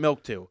chocolate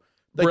milk to.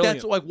 Like Brilliant.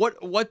 that's like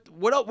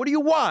what do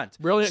you want?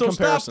 Brilliant so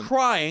comparison.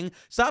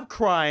 Stop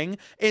crying.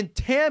 And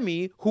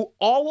Tammy, who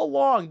all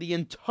along the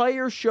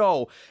entire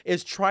show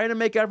is trying to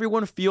make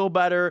everyone feel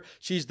better.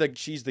 She's the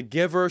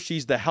giver,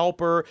 she's the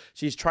helper.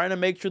 She's trying to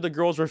make sure the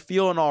girls are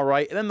feeling all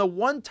right. And then the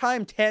one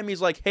time Tammy's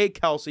like, "Hey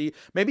Kelsey,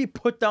 maybe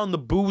put down the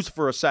booze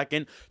for a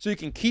second so you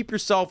can keep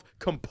yourself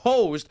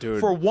composed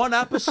for one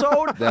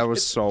episode." That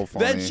was so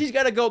funny. Then she's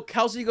got to go.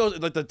 Kelsey goes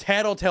like the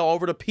tattletale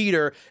over to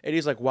Peter, and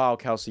he's like, "Wow,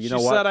 Kelsey, you know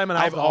what? said I'm an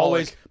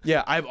alcoholic."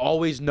 I've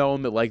always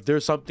known that like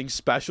there's something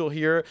special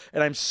here,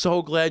 and I'm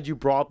so glad you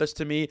brought this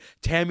to me.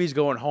 Tammy's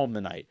going home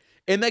tonight."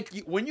 And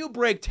like when you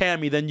break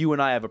Tammy, then you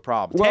and I have a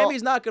problem. Well,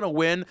 Tammy's not gonna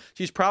win.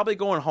 She's probably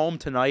going home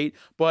tonight,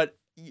 but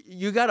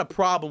you got a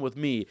problem with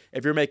me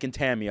if you're making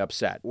Tammy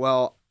upset.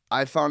 Well,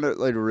 I found it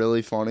like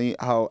really funny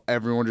how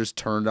everyone just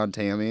turned on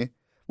Tammy.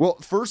 Well,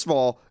 first of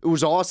all, it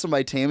was awesome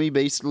by Tammy.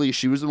 Basically,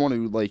 she was the one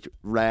who like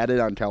ratted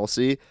on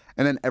Kelsey,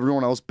 and then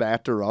everyone else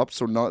backed her up.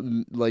 So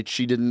nothing like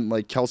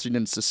Kelsey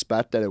didn't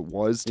suspect that it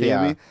was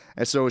Tammy, Yeah.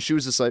 and so she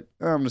was just like,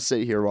 "I'm gonna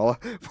sit here while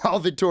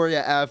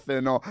Victoria F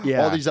and all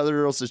these other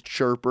girls just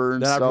chirp her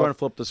and Then stuff." everyone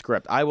flipped the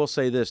script. I will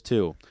say this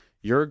too.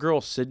 Your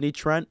girl Sydney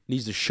Trent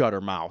needs to shut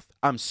her mouth.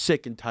 I'm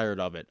sick and tired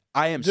of it.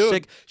 I am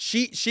sick.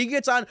 She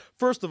gets on.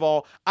 First of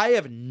all, I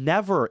have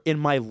never in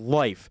my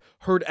life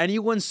heard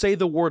anyone say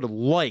the word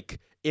 "like"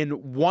 in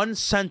one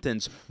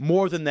sentence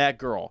more than that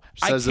girl.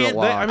 Says it a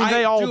lot.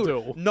 They all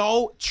do.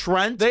 No,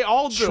 Trent. They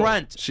all do.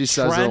 Trent. She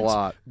says it a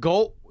lot.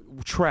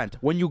 Trent,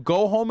 when you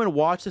go home and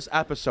watch this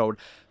episode,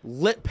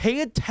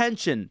 pay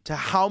attention to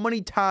how many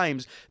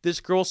times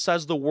this girl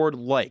says the word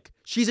 "like."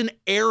 She's an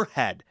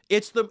airhead.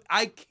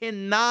 I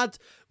cannot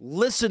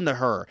listen to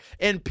her.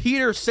 And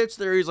Peter sits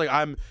there. He's like,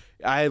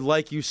 I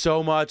like you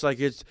so much. Like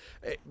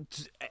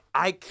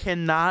I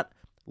cannot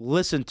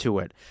listen to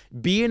it.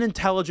 Be an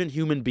intelligent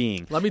human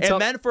being.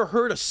 And then for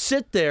her to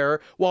sit there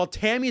while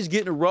Tammy's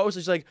getting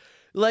roasted, she's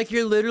like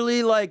you're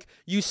literally like,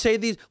 you say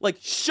these, like,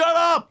 shut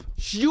up.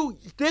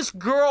 This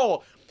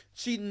girl,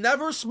 she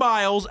never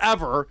smiles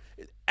ever.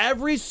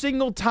 Every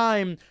single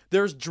time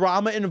there's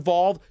drama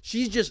involved,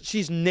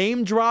 she's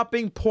name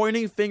dropping,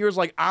 pointing fingers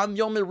like I'm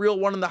the only real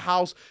one in the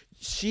house.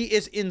 She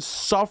is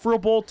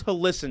insufferable to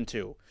listen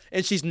to.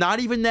 And she's not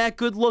even that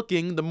good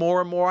looking the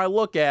more and more I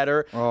look at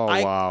her. Oh,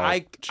 wow. I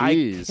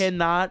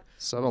cannot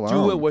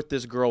do it with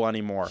this girl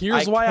anymore.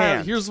 Here's why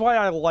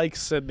I like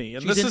Sydney.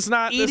 And She's this is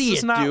not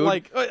dude.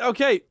 like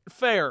okay,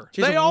 fair.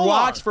 She's they all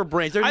rocks are. for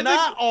brains. They're I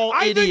not all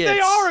I idiots. think they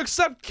are,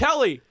 except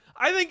Kelly.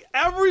 I think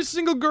every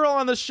single girl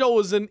on the show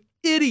is an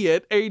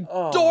idiot, a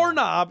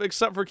doorknob,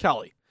 except for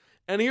Kelly.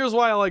 And here's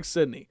why I like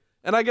Sydney.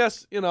 And I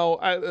guess,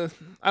 I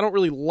don't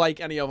really like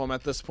any of them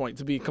at this point,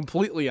 to be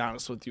completely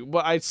honest with you.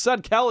 But I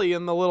said Kelly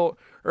in the little,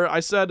 or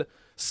I said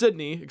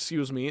Sydney,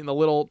 excuse me, in the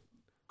little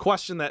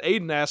question that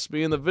Aiden asked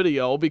me in the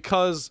video,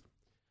 because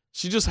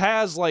she just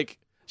has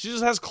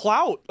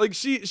clout. Like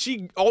she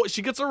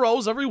gets a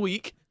rose every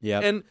week.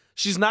 Yep. And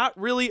she's not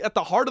really at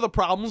the heart of the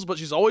problems, but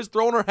she's always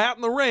throwing her hat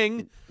in the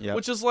ring,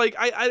 which is like,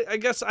 I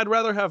guess I'd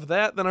rather have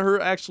that than her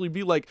actually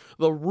be like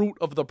the root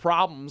of the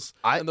problems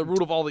and the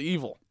root of all the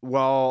evil.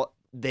 Well,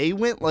 they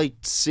went like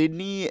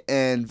Sydney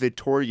and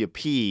Victoria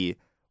P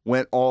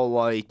went all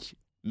like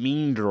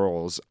Mean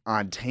Girls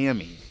on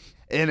Tammy.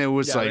 And it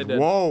was like,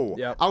 whoa.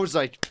 Yep. I was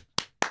like,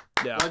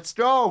 let's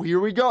go. Here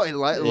we go. And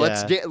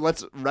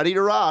let's ready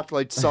to rock.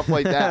 Like stuff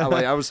like that.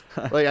 Like I was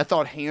like, I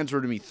thought hands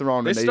were to be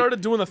thrown. They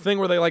started doing the thing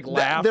where they like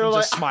laugh and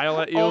just smile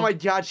at you. Oh my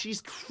God,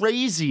 she's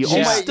crazy. Yeah.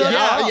 Oh my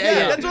God.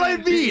 Yeah. That's what I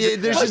mean.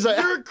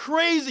 Yeah, you're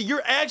crazy.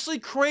 You're actually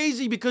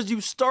crazy because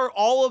you start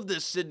all of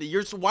this, Sydney.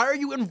 Why are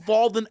you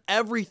involved in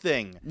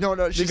everything? No,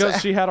 because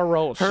she had a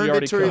rose. Her she and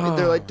Victoria, could.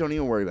 they're like, don't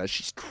even worry about it.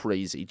 She's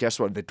crazy. Guess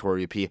what,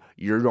 Victoria P?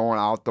 You're going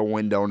out the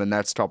window in the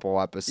next couple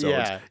episodes.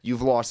 Yeah.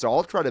 You've lost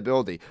all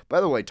credibility.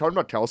 By the way, talking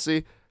about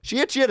Kelsey,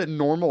 she actually had a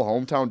normal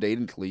hometown date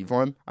in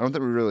Cleveland. I don't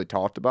think we really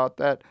talked about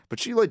that,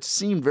 but she like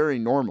seemed very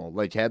normal,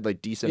 like had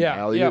like decent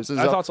values and stuff.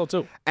 I thought so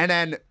too. And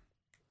then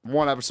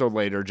one episode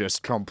later,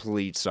 just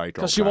complete psychopath.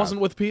 Because she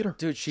wasn't with Peter.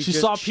 Dude, she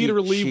saw Peter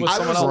leave with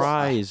someone else.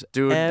 Cries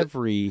Dude,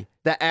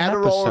 the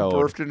Adderall and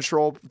birth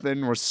control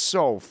thing was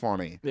so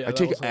funny. Yeah, I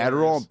take Adderall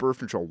hilarious. and birth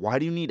control. Why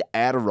do you need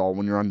Adderall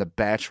when you're on The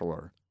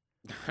Bachelor?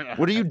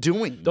 What are you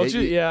doing? Don't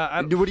you?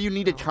 Yeah. What do you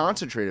need to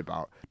concentrate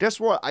about? Guess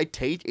what? I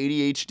take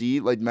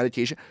ADHD like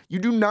medication. You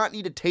do not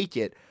need to take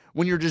it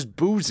when you're just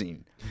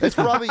boozing. That's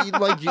probably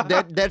like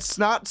that's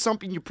not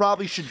something you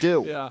probably should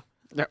do. Yeah.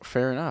 Yeah,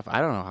 fair enough.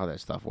 I don't know how that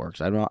stuff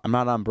works. I'm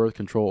not on birth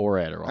control or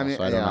Adderall, I mean,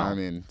 so I don't know. I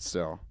mean,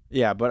 so.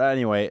 Yeah, but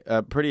anyway,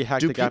 a pretty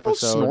hectic Do people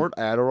episode. snort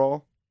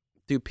Adderall?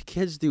 Dude,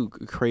 kids do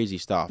crazy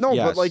stuff. No,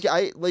 yes. but like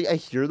I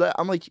hear that.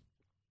 I'm like,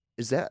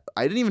 is that?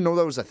 I didn't even know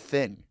that was a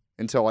thing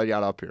until I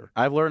got up here.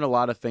 I've learned a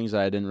lot of things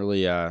that I didn't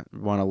really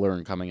want to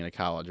learn coming into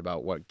college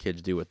about what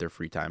kids do with their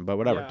free time. But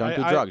whatever, Yeah, don't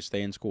do drugs.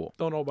 Stay in school.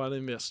 Don't know about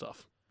any of this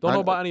stuff. Don't know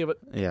about any of it.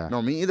 Yeah.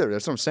 No, me either.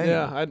 That's what I'm saying.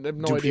 Yeah, I have no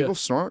Do idea. people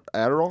snort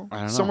Adderall? I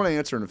don't know. Someone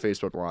answer in the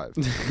Facebook Live.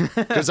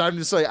 Because I'm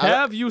just like,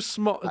 Have you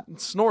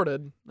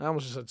snorted? I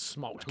almost just said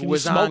smoked. Can you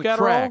Was smoke on Adderall?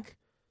 crack.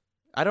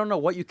 I don't know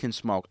what you can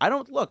smoke. I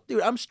don't look,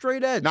 dude. I'm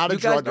straight edge. Not a you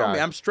guys drug know me.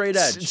 guy. I'm straight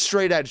edge.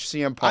 Straight edge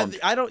CM Punk.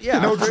 I don't. Yeah.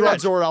 No I'm straight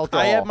drugs edge. or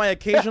alcohol. I have my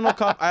occasional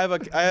cup. I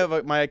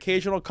have my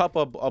occasional cup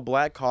of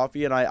black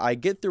coffee, and I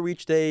get through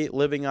each day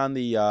living on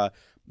the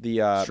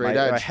Straight my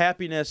edge.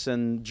 happiness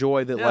and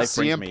joy that life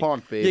brings CM me.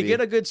 Punk, baby. You get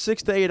a good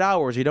 6 to 8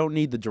 hours. You don't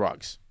need the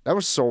drugs. That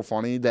was so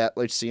funny that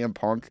like CM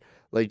Punk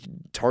like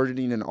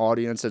targeting an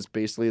audience that's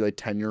basically like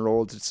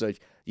 10-year-olds. It's like,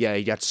 yeah,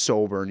 he got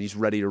sober and he's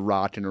ready to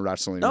rock in a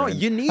wrestling No, ring.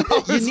 you need I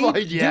to, was like,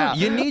 dude, yeah.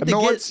 you need to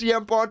No, get it's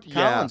CM Punk. Yeah,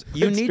 Collins,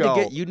 let's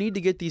go. you need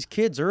to get these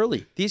kids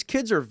early. These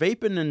kids are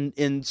vaping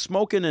and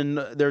smoking and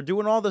they're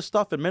doing all this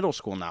stuff in middle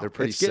school now. They're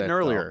pretty it's getting sick,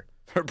 earlier.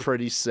 They're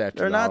pretty sick.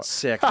 They're not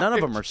sick. None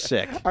of them are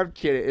sick. I'm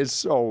kidding. It's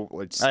so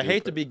like, I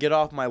hate to be get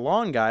off my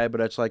lawn guy,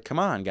 but it's like, come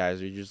on,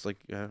 guys, you just like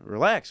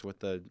relax with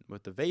the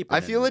vaping.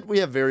 I feel like we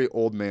have very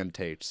old man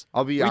takes.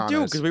 I'll be we honest.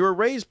 do because we were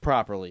raised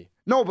properly.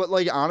 No, but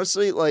like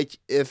honestly, like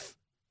if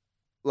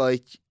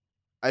like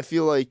I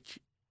feel like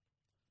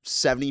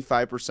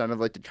 75% of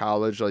like the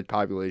college like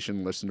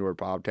population listen to our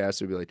podcast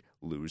would be like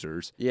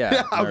losers.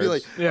 Yeah, I'll be nerds.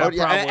 like, Yeah,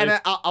 and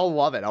probably. I'll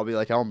love it. I'll be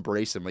like, I'll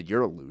embrace him. Like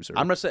you're a loser.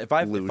 I'm gonna say if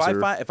I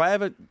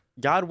have a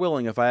God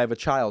willing, if I have a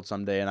child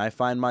someday and I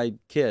find my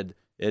kid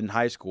in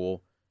high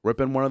school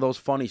ripping one of those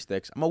funny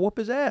sticks, I'm gonna whoop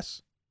his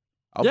ass.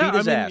 I'll beat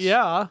his ass.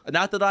 Yeah.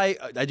 Not that I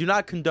do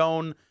not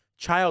condone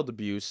child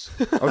abuse.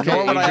 Okay,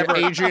 Nor would I ever-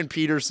 Adrian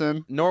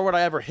Peterson. Nor would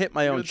I ever hit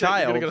my own You're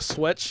child. gonna get a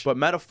switch. But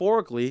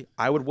metaphorically,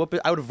 I would whoop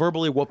it. I would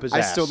verbally whoop his I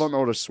ass. still don't know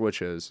what a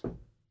switch is.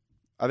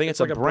 I think it's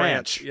like a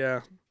branch.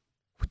 Yeah.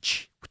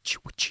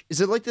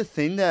 Is it like the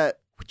thing that?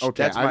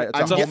 Okay, That's my-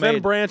 It's a homemade-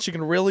 thin branch. You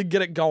can really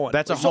get it going.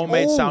 That's a It's so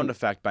homemade old. sound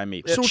effect by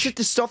me. So it's like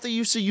the stuff they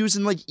used to use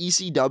in like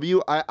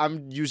ECW.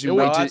 I'm using. No,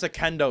 way too- that's a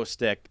kendo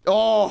stick.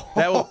 Oh,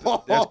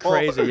 That's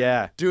crazy.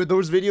 Yeah. dude.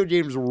 Those video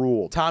games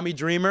ruled. Tommy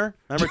Dreamer.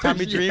 Remember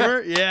Tommy Yeah.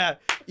 Dreamer? Yeah.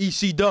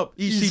 EC Dub.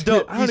 EC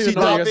Dub. I don't EC even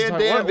know Dub. you guys are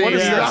talking- what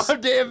is this?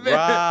 Rob Van Dam.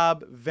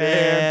 Rob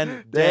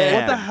Van Dam.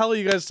 What the hell are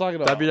you guys talking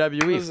about? What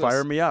WWE. is Fire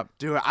this? me up.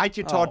 Dude, I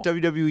could talk Oh.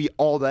 WWE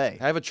all day.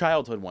 Have a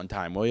childhood one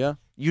time, will you?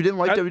 You didn't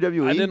like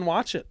WWE? I didn't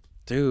watch it.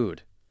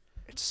 Dude.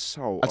 It's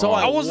so. That's all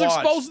I wasn't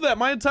watched. exposed to that.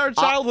 My entire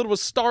childhood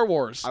was Star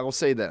Wars. I will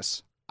say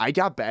this. I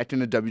got back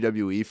into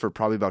WWE for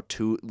probably about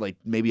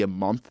maybe a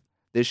month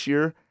this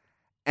year.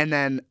 And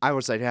then I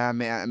was like,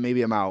 man,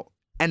 maybe I'm out.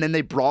 And then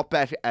they brought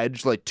back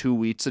Edge like 2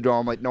 weeks ago.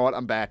 I'm like, know what?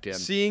 I'm back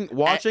in.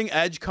 Watching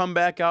Edge come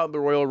back out in the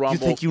Royal Rumble You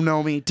think you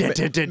know me?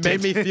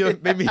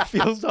 made me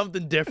feel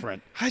something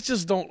different. I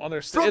just don't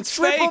understand. From It's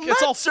triple fake. It's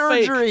neck all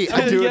surgery. fake. I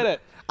don't Dude. get it.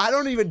 I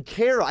don't even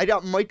care. I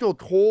got Michael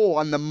Cole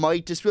on the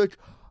mic just be like,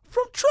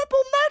 from triple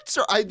net,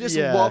 sir. I just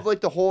Yeah. love like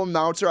the whole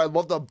announcer. I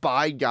love the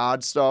by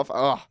God stuff.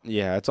 Ugh.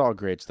 Yeah, it's all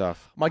great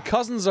stuff. My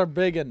cousins are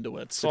big into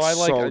it, so It's I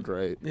like. so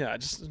great. Yeah, I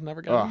just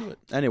never got into it.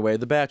 Anyway,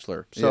 The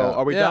Bachelor. So Yeah.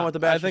 are we done with The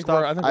Bachelor I think stuff?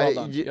 we're all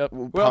done. y- Yep.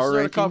 What else Power is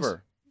there to rankings?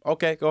 cover?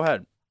 Okay, go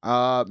ahead.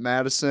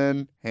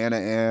 Madison, Hannah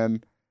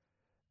Ann,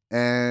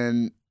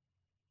 and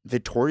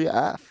Victoria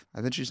F.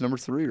 I think she's number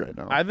 3 right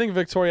now. I think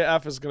Victoria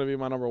F is going to be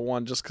my number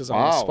 1 just because I'm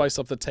going Wow. to spice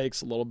up the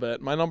takes a little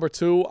bit. My number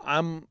 2,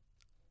 I'm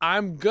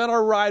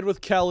gonna ride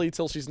with Kelly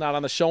till she's not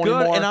on the show Good,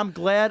 anymore. and I'm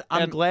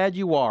glad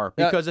you are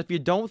Yeah. because if you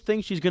don't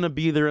think she's gonna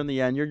be there in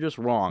the end, you're just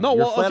wrong. No,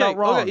 you're well, flat okay, out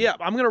wrong. okay, yeah,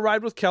 I'm gonna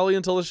ride with Kelly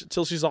until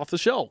she's off the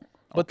show.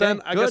 But Okay,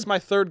 then I good. guess my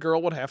third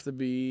girl would have to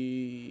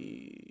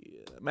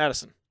be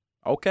Madison.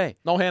 Okay.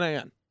 No Hannah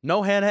Ann.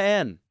 No Hannah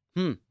Ann.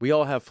 We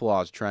all have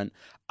flaws, Trent.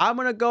 I'm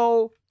gonna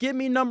go. Give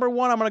me number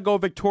 1. I'm gonna go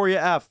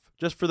Victoria F.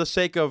 Just for the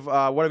sake of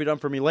what have you done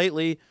for me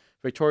lately?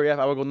 Victoria F.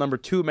 I will go number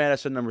 2,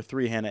 Madison. Number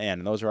 3, Hannah Ann.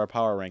 And those are our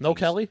power rankings. No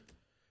Kelly.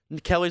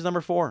 Kelly's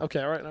number 4.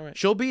 Okay, all right.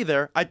 She'll be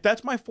there.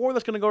 That's my 4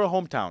 that's going to go to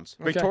hometowns.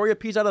 Okay.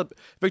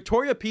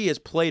 Victoria P has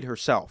played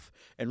herself.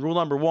 And rule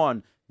number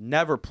 1,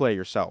 never play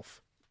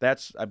yourself.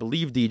 That's, I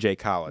believe, DJ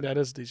Khaled. That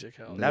is DJ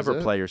Khaled. Never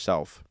it? play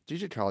yourself.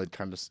 DJ Khaled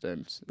kind of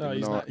stinks. No, even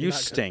he's though- not. You not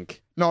good.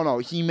 stink. No,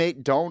 he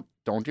made don't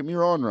get me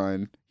wrong,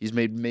 Ryan. He's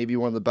made maybe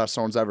one of the best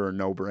songs ever,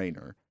 No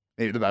Brainer.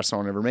 Maybe the best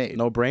song ever made.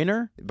 No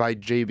brainer? By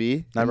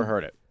JB. Never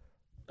heard it.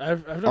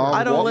 I've never.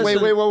 I don't wait,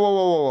 listen-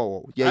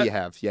 whoa. Yeah, you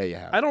have. Yeah, you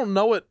have. I don't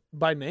know it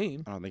by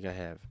name. I don't think I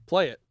have.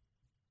 Play it.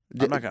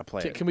 I'm not going to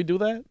play Can, it. can we do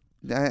that?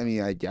 I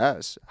mean, I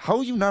guess. How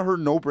have you not heard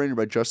No Brainer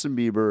by Justin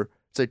Bieber?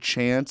 It's a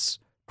Chance,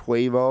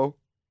 Quavo.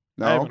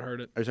 No, I haven't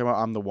heard it. Are you talking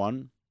about I'm the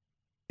One?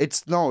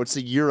 it's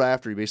a year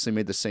after he basically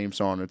made the same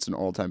song. It's an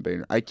all-time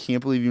banger. I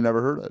can't believe you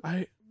never heard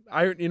it.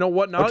 I you know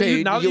what? Now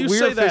okay, that you we're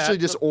say officially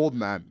that, just old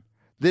men.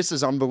 This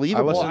is I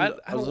unbelievable. listened,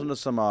 I I listened to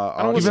some don't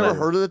audio. You've listen never to-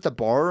 heard it at the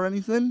bar or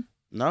anything?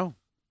 No,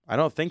 I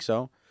don't think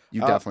so.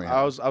 You definitely have.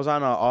 I was on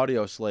an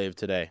audio slave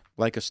today,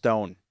 like a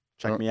stone.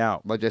 Check Oh. me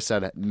out. Like I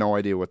said, I had no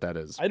idea what that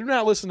is. I do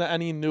not listen to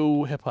any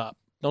new hip hop.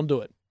 Don't do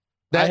it.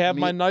 I That have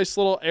me- my nice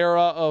little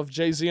era of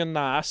Jay-Z and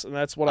Nas, and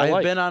that's what I I've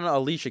like. been on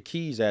Alicia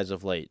Keys as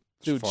of late.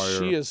 Dude, Fire.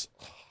 she is.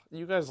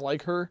 You guys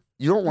like her?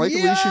 You don't like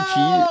Alicia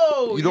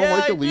Keys? You don't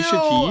like Alicia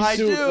Keys? I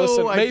Dude, do.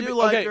 listen, I maybe do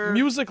like okay. her.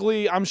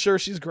 Musically, I'm sure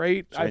she's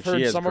great. I've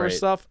heard some of her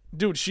stuff.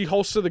 Dude, she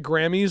hosted the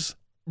Grammys.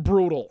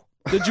 Brutal.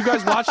 Did you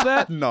guys watch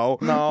that? No,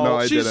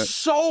 I she's didn't.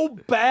 so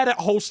bad at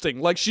hosting.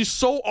 Like, she's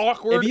so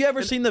awkward. Have you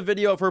ever seen the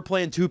video of her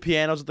playing 2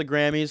 pianos at the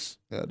Grammys?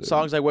 Yeah, dude.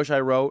 Songs I wish I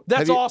wrote.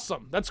 That's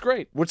awesome. That's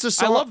great. What's the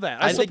I song? love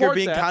that. I think you're support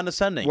being that.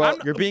 condescending. Well,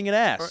 you're being an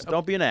ass.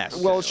 Don't be an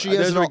ass. Well, she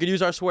has we could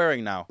use our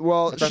swearing now.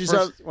 Well, That's she's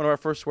one of our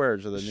first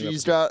swears of the new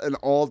she's episode. got an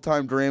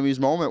all-time Grammys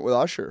moment with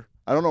Usher.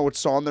 I don't know what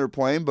song they're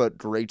playing, but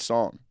great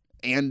song.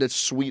 And a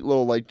sweet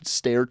little like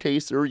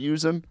staircase they were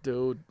using.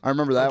 Dude. I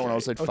remember that when I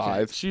was like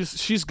 5.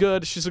 She's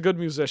good. She's a good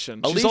musician.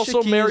 Alicia She's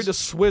also Keys- married to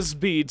Swizz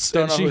Beatz,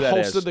 Don't and know she who that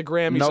hosted is. the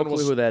Grammys. No and clue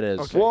was, who that is.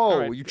 Okay. Whoa, all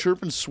right. you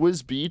chirping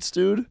Swizz Beats,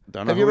 dude?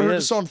 Don't know Have you who ever he heard the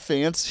is. song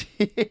Fancy?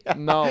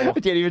 No. I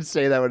can't even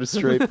say that with a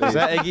straight face. Is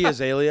that Iggy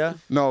Azalea?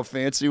 No,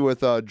 Fancy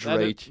with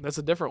Drake. That's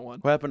a different one.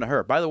 What happened to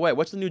her? By the way,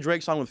 what's the new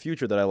Drake song with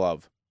Future that I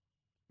love?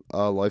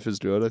 Life is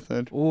Good, I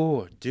think.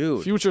 Ooh,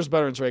 dude. Future's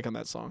better than Drake on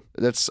that song.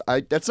 That's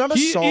not a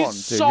He song,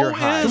 is dude. so You're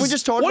high. is. Can we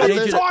just talk What about are you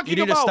this? talking You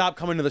need to about? stop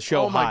coming to the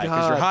show Oh my high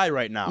because you're God. high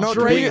right now. No,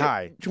 you're Drake- being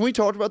high. Can we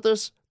talk about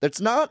this?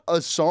 That's not a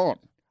song.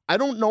 I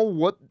don't know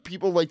what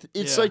people like.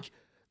 It's Yeah. like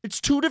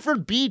it's 2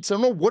 different beats. I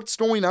don't know what's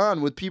going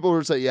on with people who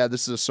are saying, "Yeah,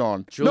 this is a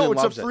song." Julian no,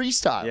 it's loves a it.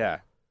 freestyle. Yeah.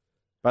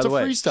 By It's the a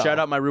way, freestyle. shout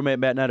out my roommate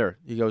Matt Netter.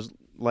 He goes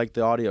like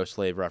the audio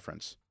slave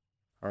reference.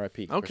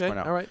 R.I.P. Chris Okay,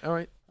 Cornell. all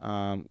right.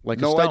 Like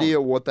a No stone.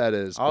 idea what that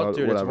is. Oh, but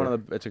dude,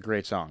 whatever. it's a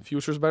great song.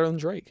 Future's better than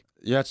Drake.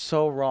 Yeah, it's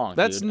so wrong.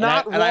 That's dude.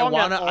 not and I wrong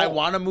wanna, at I all.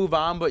 want to move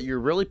on, but you're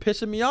really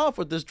pissing me off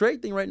with this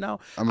Drake thing right now.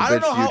 I'm a I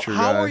don't big know Future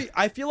how guy. are you,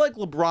 I feel like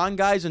LeBron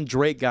guys and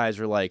Drake guys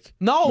are like.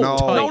 No.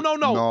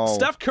 No.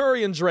 Steph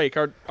Curry and Drake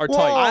are Whoa.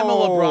 tight.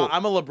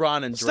 I'm a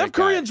LeBron and Drake. Steph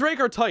Curry guy. and Drake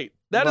are tight.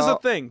 That is No. a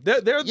thing. They're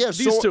Yeah,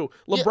 these so- two.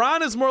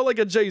 LeBron is more like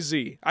a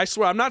Jay-Z. I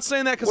swear. I'm not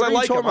saying that because What I are you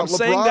like him. talking I'm about?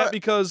 saying LeBron- that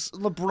because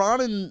LeBron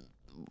and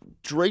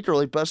Drake are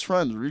like best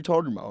friends. What are you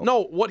talking about?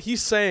 no, what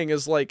he's saying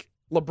is like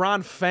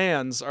LeBron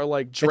fans are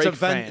like Drake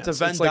fans. It's a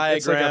Venn like a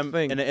diagram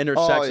thing. and it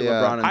intersects with yeah.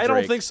 LeBron and Drake. I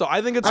don't think so.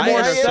 I think it's I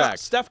more mean,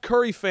 Steph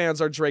Curry fans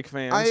are Drake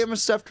fans. I am a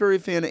Steph Curry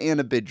fan and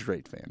a big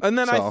Drake fan. And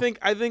then so.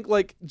 I think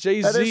like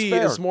Jay-Z That is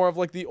fair. is more of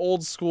like the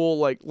old school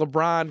like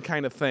LeBron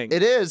kind of thing.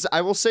 It is.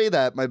 I will say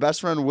that my best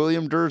friend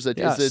William Durzik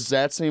Yes. is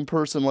that same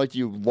person like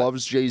you,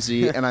 loves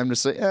Jay-Z, and I'm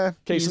just like,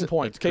 Case he's- in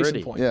point. it's Case in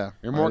gritty. point. Yeah,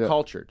 You're more yeah.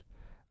 cultured.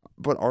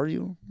 But are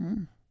you?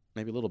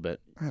 Maybe a little bit.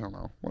 I don't know.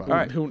 All Whatever.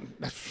 right.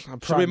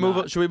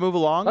 Should we move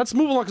along? Let's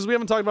move along because we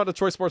haven't talked about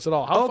Detroit sports at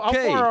all. How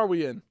Okay. far are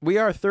we in? We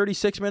are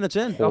 36 minutes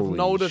in. Of Holy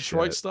no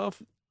Detroit shit.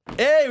 stuff?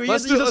 Hey, we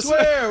Let's get to use a do this.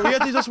 swear. We get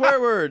to use a swear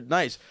word.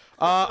 Nice.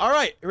 All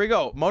right, here we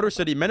go. Motor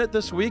City Minute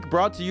this week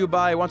brought to you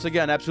by, once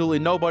again, absolutely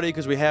nobody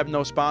because we have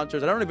no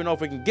sponsors. I don't even know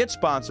if we can get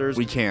sponsors.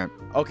 We can't.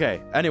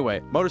 Okay, anyway,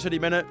 Motor City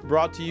Minute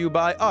brought to you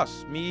by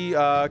us, me,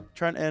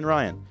 Trent, and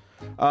Ryan.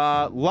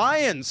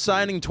 Lions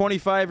signing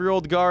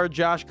 25-year-old guard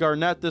Josh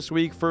Garnett this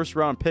week,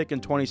 first-round pick in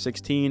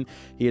 2016.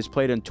 He has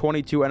played in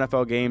 22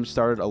 NFL games,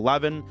 started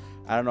 11.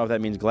 I don't know if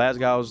that means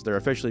Glasgow's. They're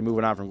officially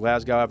moving on from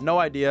Glasgow. I have no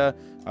idea.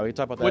 We can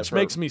talk about that. Which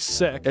makes me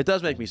sick. It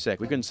does make me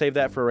sick. We can save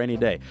that for a rainy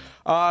day.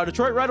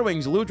 Detroit Red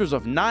Wings, losers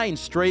of 9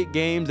 straight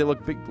games.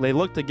 They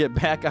look to get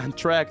back on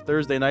track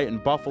Thursday night in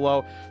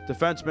Buffalo.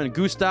 Defenseman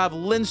Gustav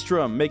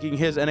Lindstrom making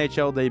his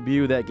NHL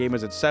debut. That game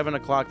is at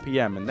 7:00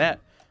 p.m. And that,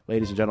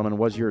 ladies and gentlemen,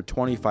 was your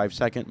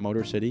 25-second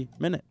Motor City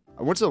Minute.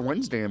 I went to the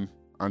Wings game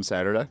on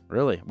Saturday.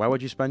 Really? Why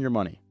would you spend your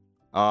money?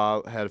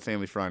 Had a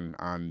family friend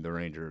on the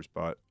Rangers,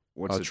 but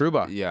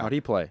Trouba. Yeah. How'd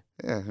he play?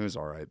 Yeah, it was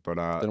all right, but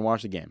Didn't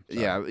watch the game.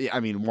 Sorry. yeah, I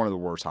mean, one of the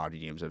worst hockey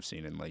games I've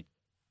seen in like.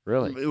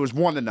 Really? It was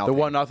 1-0. The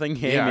 1-0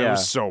 game? Yeah, it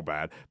was so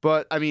bad.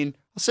 But I mean,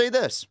 I'll say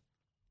this: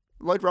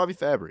 I like Robbie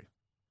Fabry.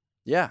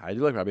 Yeah, I do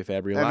like Robbie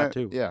Fabry a lot,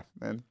 too. Yeah,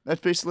 and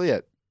that's basically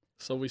it.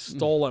 So we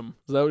stole him.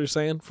 Is that what you're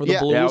saying? For the Yeah.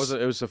 Blues? Yeah,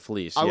 it was a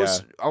fleece. I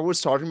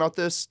was talking about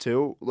this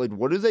too. Like,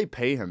 what do they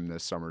pay him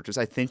this summer? Because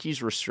I think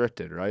he's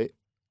restricted, right?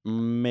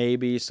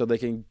 Maybe so they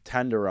can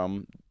tender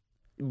him.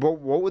 But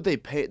what would they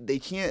pay? They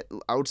can't.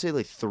 I would say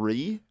like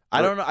 3.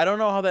 I don't know. I don't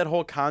know how that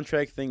whole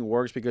contract thing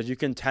works because you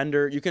can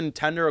tender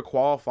a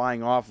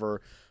qualifying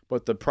offer,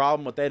 but the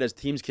problem with that is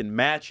teams can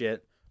match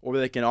it or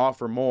they can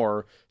offer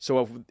more.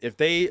 So if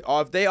they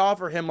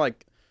offer him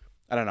like,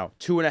 I don't know,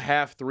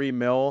 2.5, $3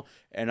 million,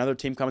 and another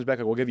team comes back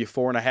and we'll give you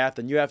 4.5,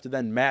 then you have to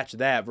then match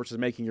that versus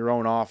making your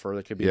own offer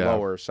that could be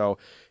lower. So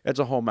it's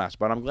a whole mess.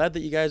 But I'm glad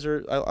that you guys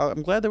are.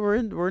 I'm glad that we're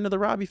into the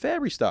Robbie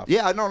Fabry stuff.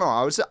 Yeah, no.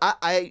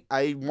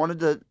 I wanted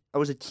to. I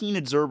was a keen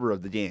observer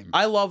of the game.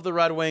 I love the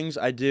Red Wings.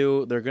 I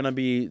do. They're gonna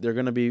be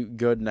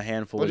good in a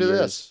handful of Look at years.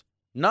 this.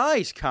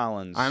 Nice,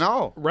 Collins. I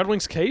know. Red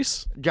Wings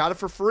case? Got it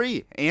for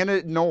free.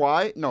 And know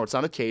why? No, it's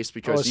not a case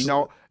because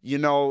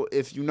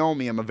if you know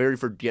me, I'm a very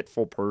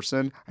forgetful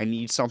person. I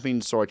need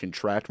something so I can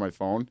track my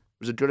phone. It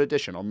was a good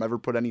addition. I'll never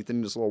put anything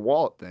in this little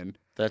wallet then.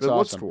 That's it awesome.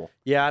 looks cool.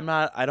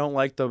 Yeah, I don't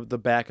like the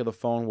back of the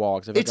phone wall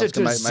because It's a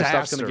disaster. my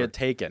stuff's gonna get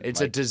taken.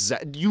 It's a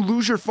disaster. You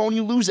lose your phone,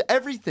 you lose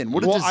everything.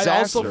 What a disaster! I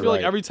also feel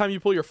like every time you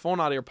pull your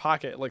phone out of your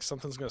pocket, like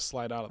something's gonna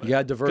slide out of it. You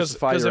gotta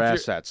diversify your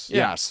assets.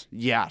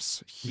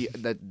 Yes.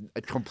 I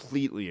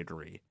completely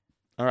agree.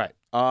 All right.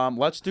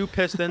 Let's do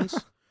Pistons.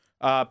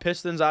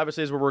 Pistons,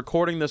 obviously, as we're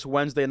recording this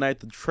Wednesday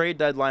night, the trade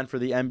deadline for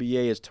the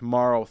NBA is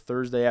tomorrow,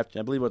 Thursday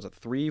afternoon. I believe it was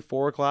at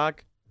 4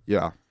 o'clock.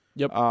 Yeah.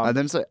 Yep. And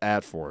then it's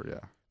at 4. Yeah.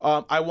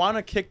 I want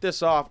to kick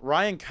this off.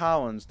 Ryan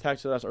Collins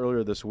texted us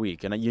earlier this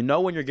week, and you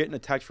know when you're getting a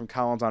text from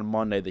Collins on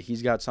Monday that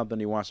he's got something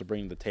he wants to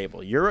bring to the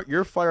table.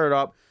 You're fired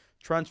up.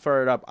 Trent's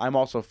fired up. I'm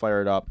also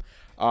fired up.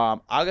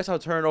 I guess I'll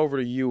turn it over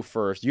to you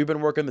first. You've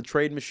been working the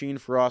trade machine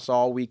for us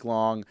all week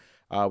long.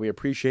 We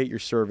appreciate your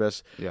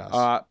service. Yes.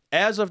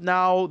 As of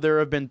now, there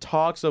have been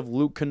talks of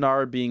Luke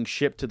Kennard being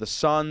shipped to the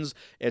Suns.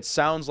 It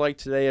sounds like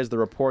today, as the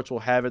reports will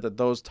have it, that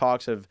those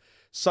talks have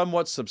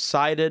somewhat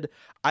subsided.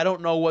 I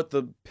don't know what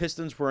the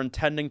Pistons were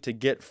intending to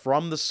get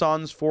from the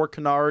Suns for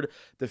Kennard.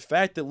 The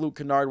fact that Luke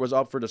Kennard was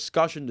up for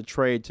discussion to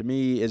trade, to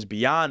me, is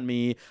beyond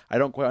me. I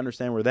don't quite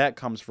understand where that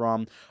comes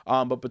from.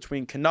 But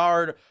between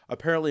Kennard,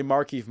 apparently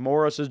Markieff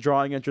Morris is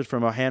drawing interest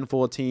from a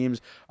handful of teams.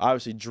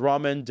 Obviously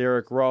Drummond,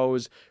 Derrick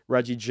Rose,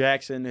 Reggie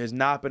Jackson has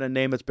not been a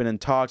name that's been in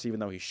talks,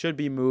 even though he should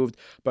be moved.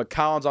 But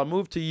Collins, I'll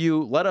move to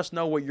you. Let us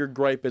know what your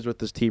gripe is with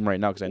this team right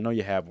now, because I know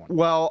you have one.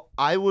 Well,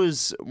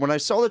 when I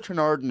saw the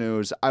Kennard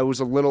news, I was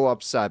a little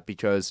upset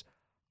because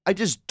I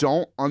just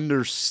don't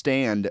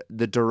understand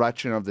the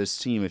direction of this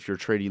team if you're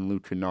trading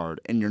Luke Kennard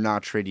and you're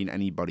not trading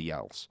anybody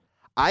else.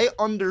 I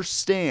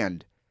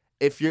understand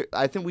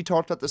I think we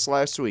talked about this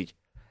last week.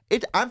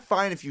 I'm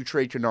fine if you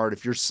trade Kennard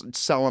if you're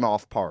selling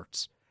off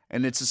parts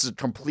and it's just a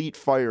complete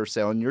fire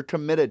sale and you're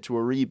committed to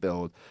a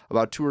rebuild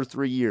about 2 or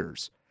 3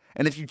 years.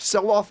 And if you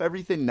sell off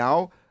everything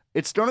now,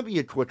 it's going to be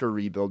a quicker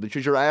rebuild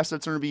because your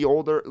assets are going to be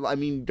older. I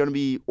mean, going to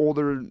be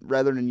older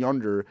rather than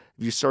younger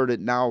if you start it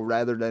now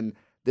rather than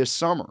this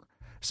summer.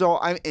 So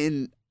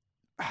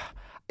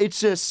it's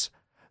just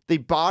they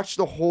botched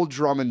the whole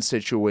Drummond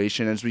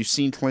situation as we've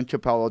seen Clint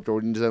Capella go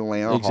into the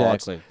Atlanta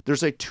Hawks.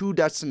 There's like 2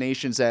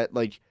 destinations that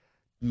like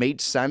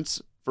made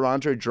sense for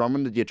Andre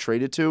Drummond to get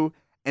traded to,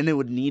 and it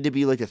would need to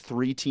be like a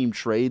 3-team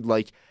trade.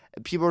 Like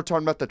people are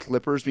talking about the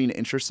Clippers being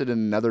interested in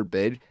another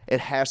bid. It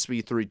has to be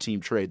a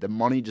 3-team trade. The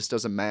money just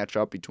doesn't match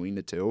up between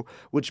the two,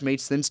 which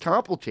makes things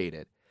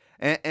complicated.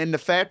 And the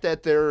fact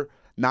that they're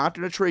not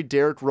going to trade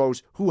Derrick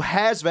Rose, who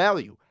has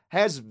value.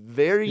 Has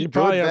very he good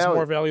probably value. has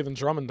more value than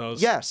Drummond does.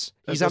 Yes,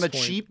 he's on a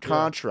cheap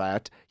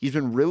contract. He's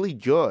been really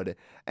good,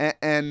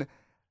 and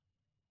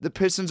the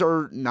Pistons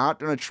are not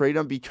going to trade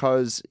him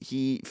because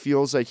he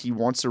feels like he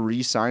wants to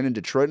re-sign in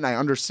Detroit, and I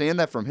understand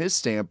that from his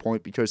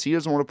standpoint because he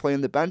doesn't want to play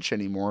on the bench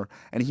anymore,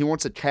 and he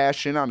wants to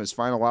cash in on his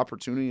final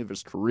opportunity of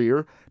his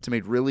career to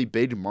make really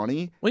big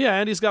money. Well, yeah,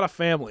 and he's got a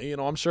family. You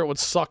know, I'm sure it would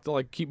suck to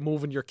like keep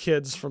moving your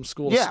kids from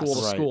school to school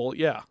to school.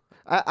 Yeah.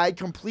 I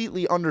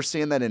completely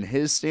understand that in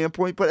his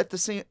standpoint, but at the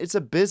same, it's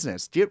a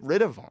business. Get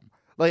rid of him.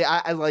 Like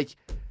I like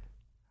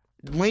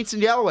Langston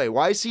Galloway.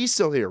 Why is he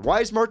still here? Why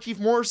is Markieff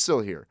Morris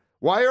still here?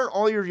 Why aren't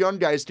all your young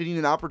guys getting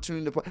an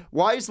opportunity to play?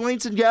 Why is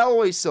Langston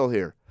Galloway still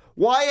here?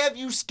 Why have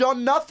you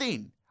done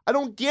nothing? I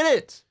don't get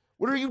it.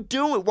 What are you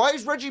doing? Why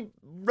is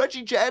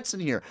Reggie Jackson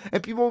here?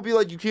 And people will be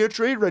like, you can't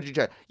trade Reggie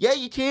Jackson. Yeah,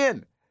 you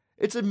can.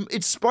 It's an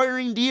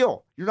expiring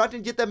deal. You're not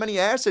going to get that many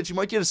assets. You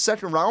might get a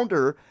second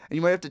rounder, and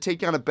you might have to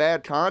take on a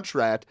bad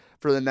contract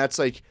for the next,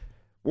 like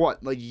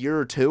year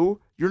or two?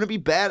 You're going to be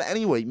bad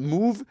anyway.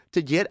 Move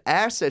to get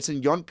assets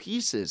and young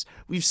pieces.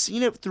 We've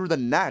seen it through the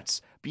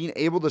Nets being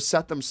able to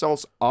set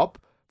themselves up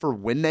for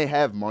when they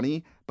have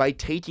money by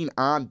taking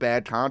on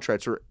bad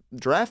contracts or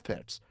draft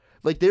picks.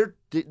 Like,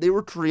 they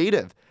were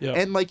creative. Yeah.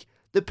 And, like,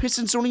 the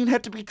Pistons don't even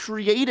have to be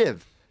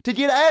creative to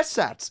get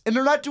assets, and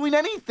they're not doing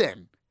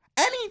anything.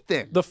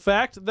 The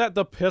fact that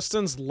the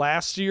Pistons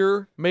last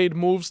year made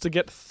moves to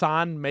get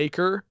Thon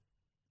Maker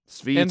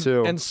and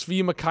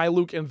Svi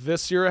Mikhailuk and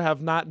this year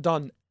have not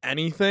done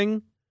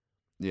anything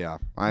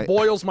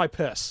boils my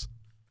piss.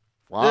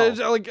 Wow.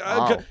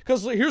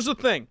 Because here's the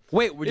thing.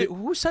 Wait,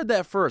 who said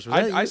that first?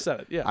 I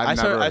said it, yeah. I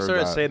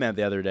started saying that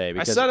the other day.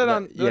 Because I said it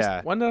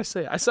on... When did I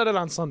say it? I said it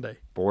on Sunday.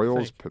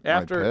 Boils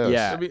after, my piss.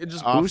 Yeah. I mean,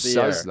 just who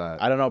says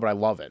that? I don't know, but I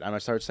love it. I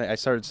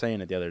started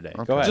saying it the other day.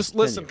 Okay. Go ahead. Just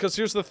listen, because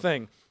here's the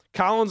thing.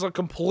 Collins, I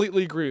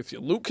completely agree with you.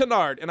 Luke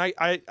Kennard, and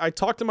I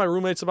talked to my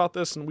roommates about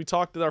this, and we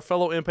talked to our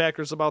fellow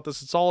impactors about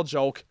this. It's all a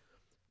joke,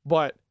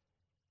 but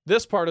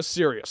this part is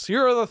serious.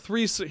 Here are the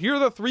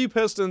three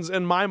Pistons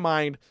in my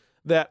mind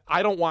that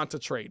I don't want to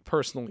trade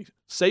personally: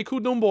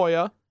 Sekou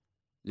Doumbouya,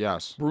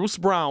 yes, Bruce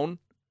Brown,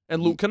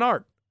 and Luke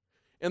Kennard.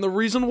 And the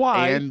reason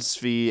why... And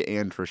Svi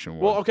and Christian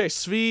Wood. Well, okay,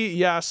 Svi,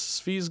 yes,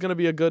 Svi's going to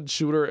be a good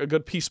shooter, a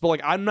good piece, but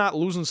like I'm not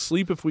losing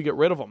sleep if we get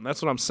rid of him.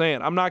 That's what I'm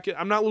saying. I'm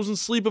not losing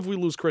sleep if we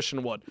lose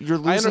Christian Wood. You're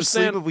losing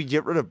sleep if we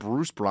get rid of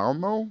Bruce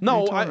Brown, though?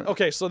 No,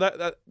 okay, so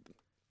that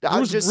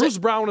Bruce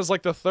Brown is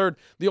like the third.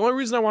 The only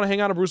reason I want to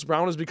hang on to Bruce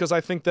Brown is because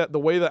I think that the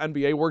way the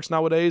NBA works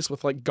nowadays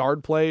with like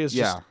guard play is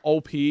just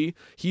OP.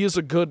 He's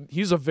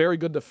a very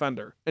good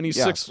defender, and he's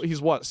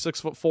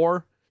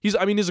 6'4". He's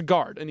a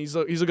guard, and he's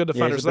a good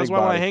defender. So that's why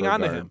I want to hang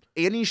on to him.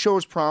 And he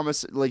shows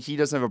promise. Like, he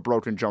doesn't have a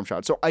broken jump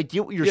shot. So I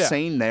get what you're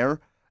saying there.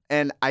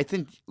 And I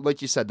think,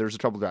 like you said, there's a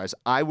couple guys.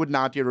 I would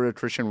not get rid of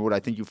Christian Wood. I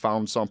think you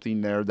found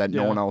something there that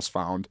no one else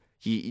found.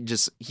 He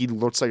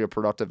looks like a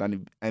productive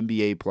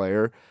NBA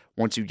player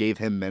once you gave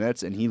him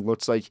minutes, and he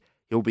looks like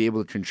he'll be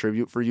able to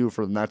contribute for you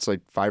for the next like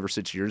 5 or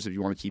 6 years if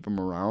you want to keep him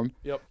around.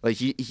 Yep. Like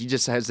he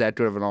just has that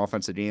good of an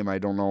offensive game. I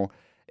don't know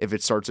if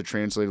it starts to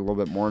translate a little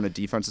bit more on the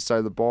defensive side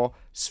of the ball.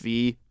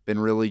 Svi been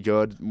really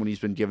good when he's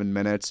been given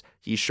minutes.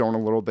 He's shown a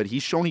little bit.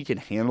 He's shown he can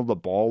handle the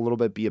ball a little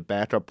bit, be a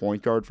backup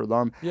point guard for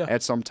them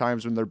at some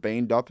times when they're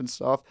banged up and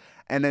stuff.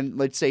 And then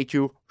let's say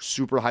too,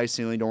 super high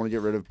ceiling. Don't want to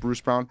get rid of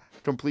Bruce Brown.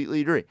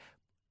 Completely agree.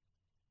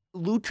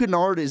 Luke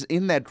Kennard is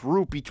in that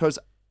group because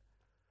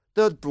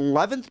the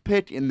 11th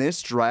pick in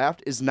this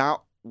draft is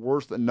not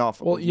worth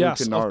enough. Well,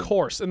 yes, of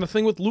course. And the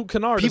thing with Luke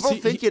Kennard people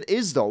think it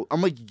is, though.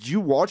 I'm like, you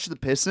watch the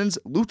Pistons.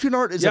 Luke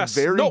Kennard is a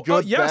very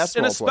good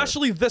basketball and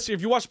especially this year.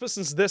 If you watch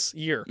Pistons this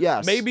year,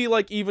 maybe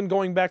like even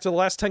going back to the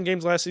last 10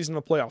 games last season in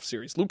the playoff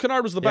series, Luke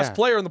Kennard was the best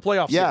player in the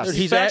playoff series.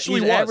 He's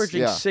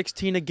averaging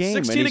 16 a game.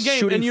 16 a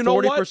game, and you know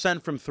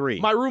 40% from three.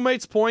 My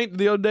roommate's point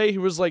the other day, he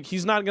was like,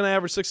 he's not going to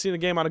average 16 a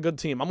game on a good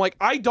team. I'm like,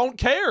 I don't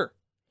care.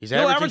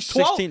 He'll average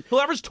 16. He'll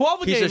average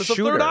 12 a game. It's a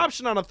third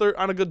option on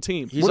a good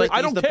team. He's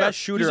the best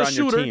shooter on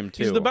your team,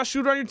 too. He's the best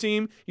shooter on your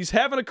team. He's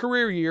having a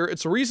career year.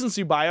 It's a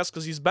recency bias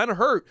because he's been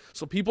hurt.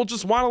 So people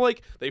just want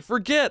to, they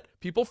forget.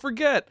 People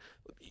forget.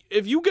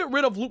 If you get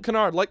rid of Luke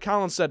Kennard, like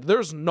Colin said,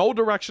 there's no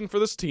direction for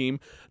this team.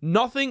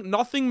 Nothing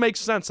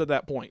makes sense at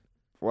that point.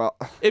 Well,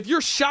 if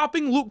you're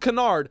shopping Luke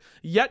Kennard,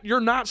 yet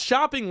you're not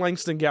shopping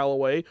Langston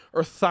Galloway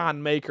or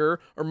Thon Maker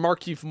or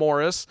Markieff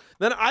Morris,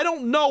 then I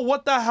don't know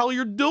what the hell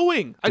you're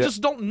doing. I just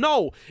don't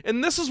know.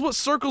 And this is what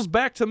circles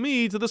back to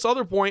me to this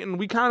other point, and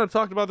we kind of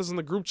talked about this in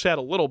the group chat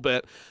a little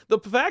bit. The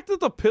fact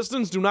that the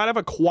Pistons do not have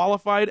a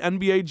qualified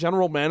NBA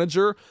general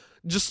manager,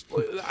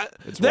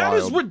 that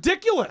is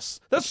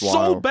ridiculous. That's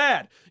so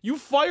bad. You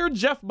fired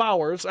Jeff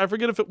Bowers. I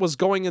forget if it was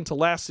going into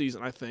last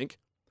season, I think.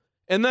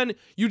 And then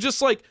you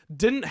just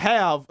didn't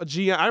have a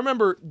GM. I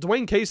remember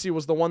Dwayne Casey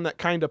was the one that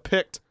kind of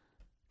picked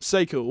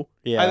Sekou.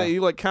 Yeah, he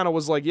kind of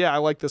was like, yeah, I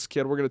like this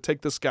kid. We're gonna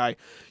take this guy.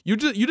 You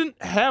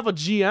didn't have a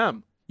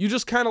GM. You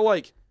just kind of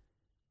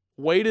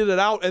waited it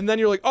out, and then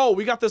you're like, oh,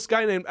 we got this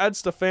guy named Ed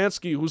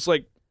Stefanski who's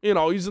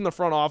he's in the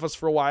front office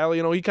for a while.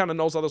 He kind of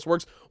knows how this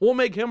works. We'll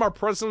make him our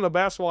president of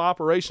basketball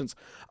operations.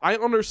 I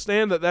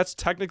understand that that's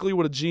technically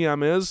what a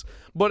GM is,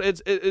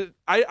 but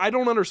I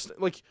don't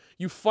understand.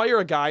 You fire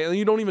a guy and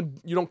you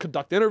don't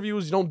conduct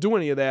interviews. You don't do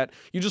any of that.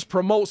 You just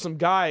promote some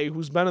guy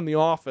who's been in the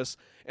office.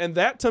 And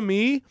that to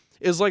me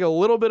is a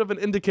little bit of an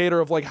indicator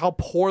of how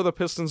poor the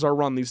Pistons are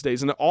run these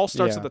days. And it all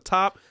starts at the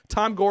top.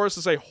 Tom Gores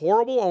is a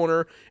horrible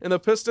owner, and the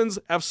Pistons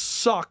have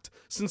sucked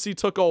since he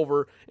took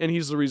over, and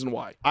he's the reason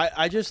why.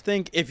 I just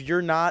think if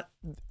you're not,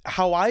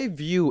 how I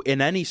view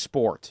in any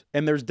sport,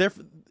 and there's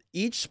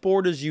each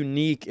sport is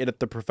unique at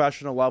the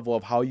professional level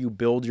of how you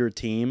build your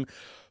team,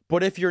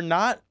 but if you're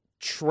not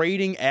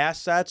trading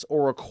assets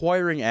or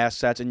acquiring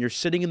assets and you're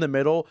sitting in the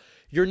middle,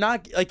 you're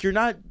not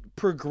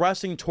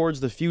progressing towards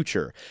the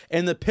future.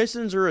 And the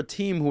Pistons are a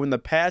team who in the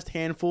past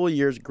handful of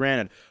years,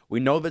 granted, we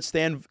know that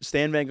Stan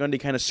Van Gundy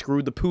kind of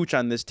screwed the pooch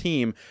on this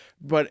team,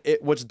 but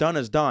what's done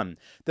is done.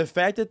 The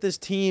fact that this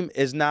team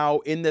is now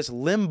in this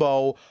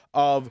limbo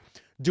of,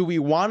 do we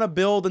want to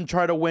build and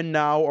try to win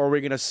now, or are we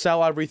going to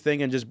sell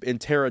everything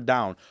and tear it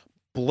down?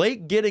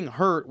 Blake getting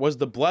hurt was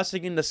the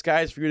blessing in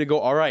disguise for you to go,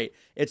 all right,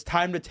 it's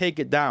time to take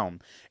it down.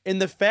 And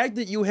the fact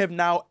that you have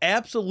now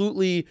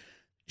absolutely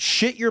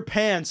shit your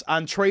pants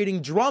on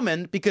trading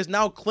Drummond because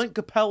now Clint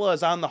Capella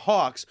is on the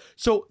Hawks,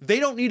 so they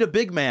don't need a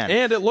big man.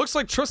 And it looks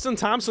like Tristan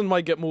Thompson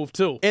might get moved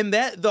too. And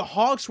that the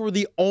Hawks were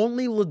the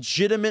only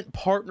legitimate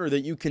partner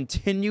that you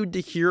continued to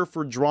hear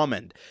for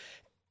Drummond.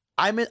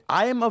 I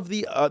am of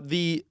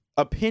the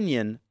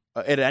opinion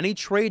at any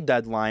trade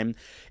deadline,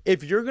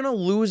 if you're going to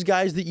lose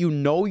guys that you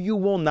know you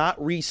will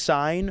not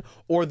re-sign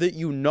or that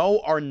you know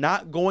are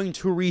not going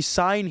to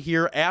re-sign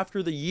here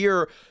after the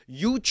year,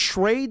 you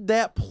trade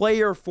that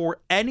player for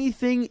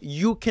anything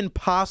you can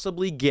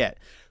possibly get.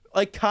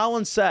 Like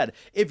Colin said,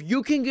 if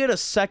you can get a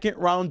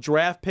second-round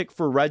draft pick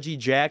for Reggie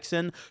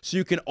Jackson so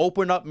you can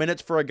open up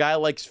minutes for a guy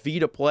like Svi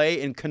to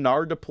play and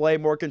Kennard to play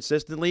more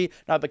consistently,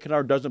 not that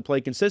Kennard doesn't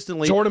play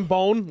consistently. Jordan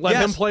Bone, let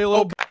him play a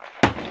little bit.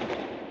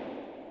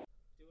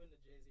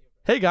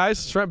 Hey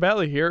guys, Trent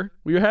Batley here.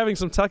 We are having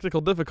some technical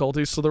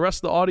difficulties, so the rest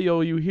of the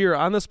audio you hear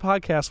on this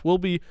podcast will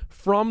be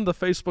from the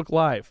Facebook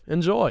Live.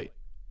 Enjoy.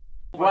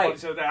 Right.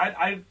 So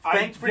I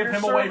give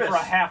him away for a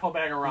half a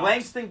bag of rocks.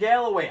 Langston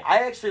Galloway.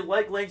 I actually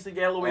like Langston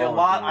Galloway a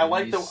lot. I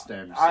like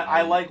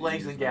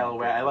Langston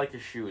Galloway. I like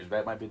his shoes.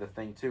 That might be the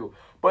thing too.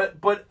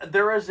 But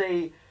there is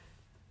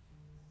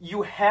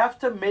you have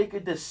to make a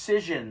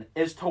decision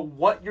as to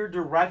what your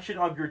direction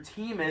of your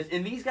team is,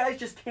 and these guys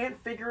just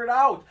can't figure it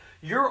out.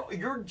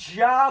 Your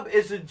job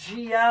as a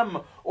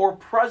GM or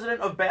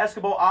president of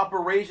basketball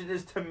operations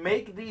is to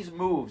make these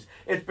moves.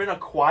 It's been a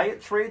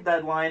quiet trade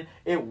deadline.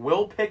 It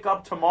will pick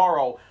up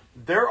tomorrow.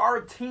 There are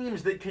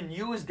teams that can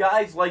use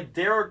guys like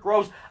Derrick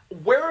Rose.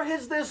 Where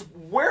has this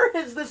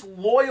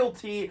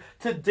loyalty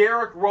to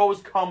Derrick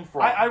Rose come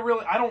from? I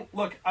don't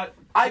look.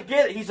 I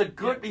get it. He's a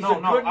good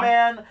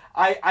man.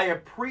 I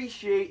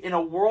appreciate in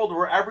a world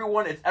where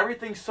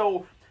everything's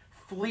so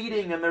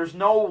fleeting and there's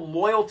no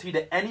loyalty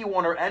to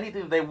anyone or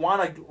anything that they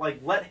want to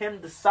let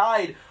him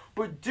decide.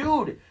 But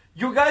dude,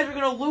 you guys are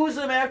gonna lose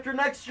him after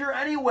next year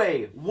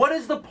anyway. What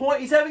is the point?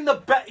 He's having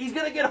he's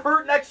gonna get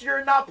hurt next year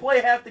and not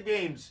play half the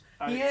games.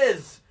 He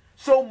is.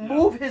 So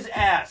move his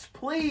ass,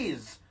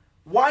 please.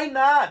 Why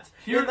not?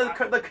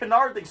 The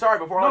Kennard thing. Sorry,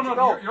 before I let you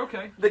go. You're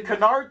okay. The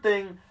Kennard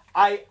thing.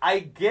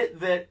 I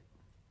get that.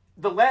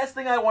 The last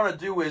thing I want to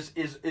do is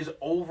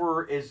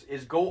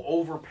go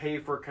overpay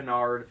for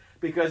Kennard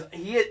because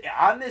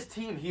on this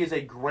team he is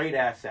a great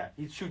asset.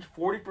 He shoots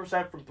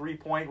 40% from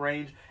 3-point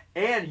range,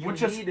 and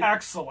which is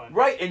excellent.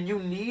 Right, and you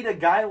need a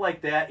guy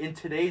like that in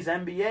today's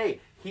NBA.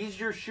 He's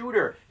your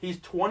shooter. He's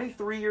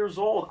 23 years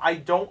old. I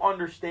don't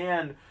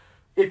understand.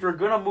 If you're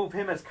going to move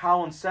him, as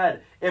Colin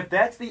said, if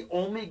that's the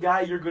only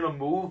guy you're going to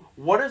move,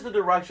 what is the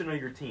direction of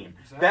your team?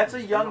 Exactly. That's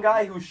a young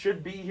guy who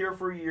should be here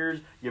for years.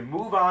 You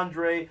move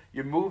Andre,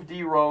 you move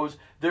D. Rose.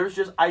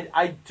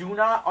 I do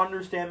not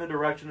understand the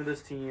direction of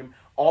this team.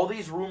 All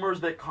these rumors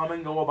that come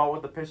and go about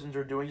what the Pistons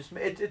are doing,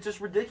 it's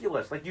just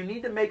ridiculous. You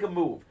need to make a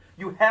move.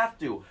 You have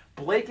to.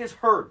 Blake is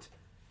hurt.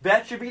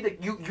 That should be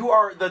you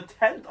are the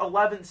 10th,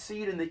 11th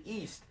seed in the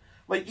East.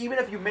 Even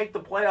if you make the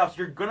playoffs,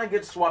 you're going to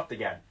get swept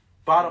again.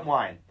 Bottom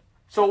line.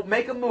 So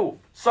make a move.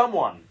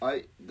 Someone.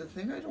 The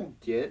thing I don't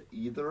get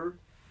either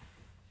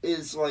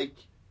is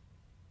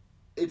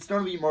it's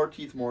gonna be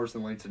Markieff Morris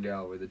and Langston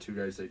Galloway, the two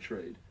guys they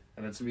trade.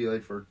 And it's gonna be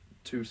for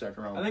 2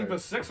 second-round I think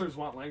picks. the Sixers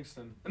want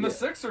Langston. And the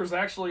Sixers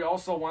actually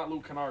also want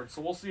Luke Kennard, so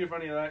we'll see if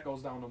any of that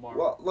goes down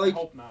tomorrow. Well, I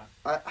hope not.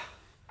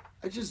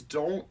 I just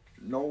don't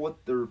know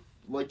what their,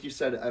 like you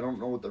said, I don't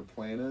know what their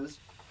plan is.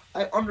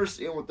 I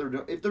understand what they're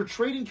doing. If they're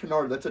trading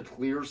Kennard, that's a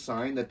clear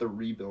sign that they're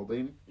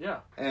rebuilding. Yeah.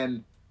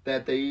 And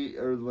that they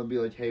are going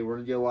to be hey, we're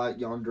going to get a lot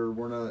younger.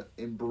 We're going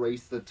to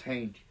embrace the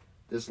tank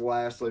this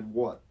last,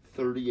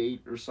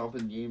 38 or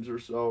something games or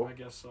so. I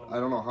guess so.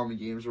 I don't know how many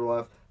games are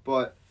left.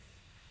 But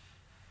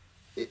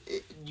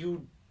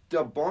you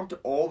debunked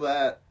all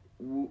that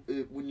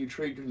when you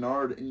trade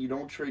Kennard and you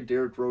don't trade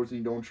Derrick Rose and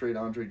you don't trade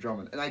Andre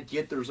Drummond. And I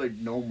get there's,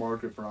 no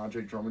market for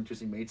Andre Drummond because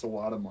he makes a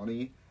lot of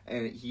money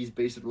and he's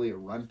basically a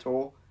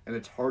rental. And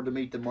it's hard to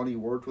make the money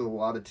work with a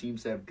lot of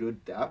teams that have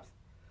good depth.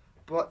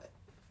 But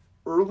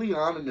early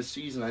on in the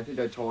season, I think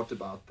I talked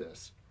about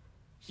this.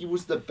 He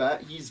was the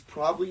best. He's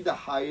probably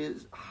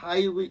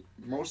the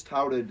most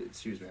touted.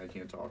 Excuse me, I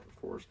can't talk.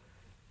 Of course,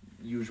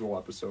 usual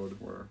episode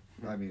where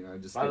I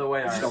just. By the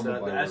way, the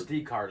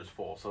SD card is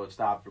full, so it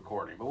stopped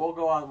recording. But we'll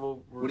go on.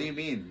 What do you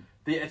mean?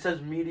 It says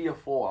media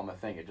full on the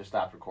thing. It just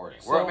stopped recording.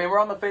 We're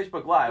on the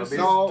Facebook Live. This is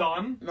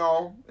done?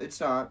 No, it's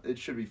not. It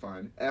should be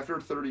fine.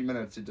 After 30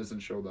 minutes, it doesn't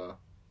show the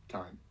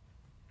time.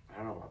 I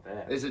don't know about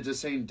that. Is it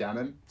just saying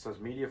Denon? It says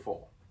media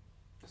full.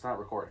 It's not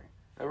recording.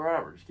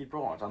 Whatever, just keep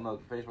rolling. It's on the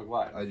Facebook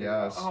Live. I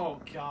guess. Oh,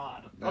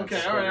 God.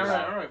 Okay, all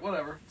right.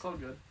 Whatever. It's all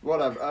good.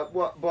 Whatever.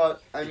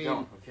 But, I mean...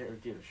 Okay,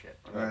 give a shit.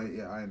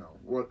 Yeah, I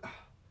know.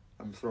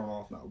 I'm thrown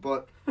off now.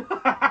 But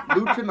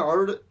Luke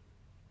Kennard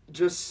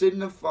just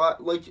signified...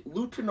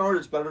 Luke Kennard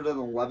is better than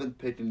the 11th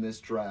pick in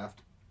this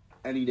draft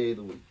any day of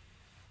the week.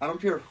 I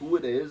don't care who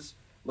it is.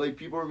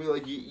 People are going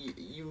to be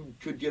you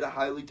could get a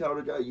highly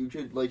touted guy. You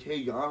could,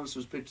 hey, Giannis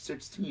was picked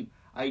 16.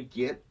 I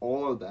get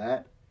all of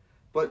that.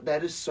 But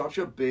that is such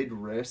a big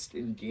risk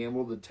and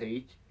gamble to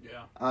take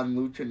on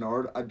Luke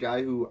Kennard, a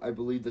guy who I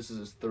believe this is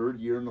his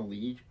 3rd year in the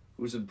league,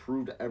 who's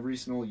improved every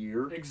single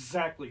year.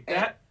 Exactly.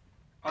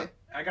 I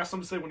got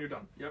something to say when you're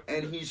done. Yep.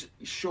 And he's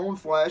shown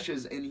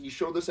flashes, and he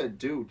showed this at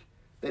Duke,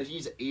 that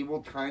he's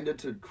able kind of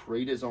to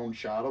create his own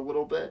shot a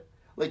little bit.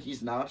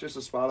 He's not just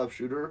a spot-up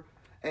shooter.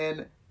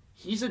 And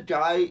he's a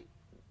guy,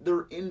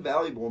 they're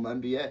invaluable in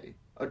the NBA.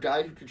 A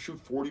guy who can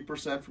shoot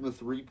 40% from the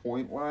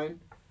 3-point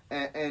line.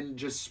 And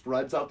just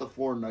spreads out the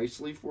floor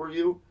nicely for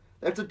you.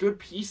 That's a good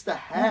piece to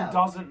have. Who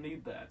doesn't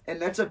need that?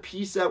 And that's a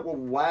piece that will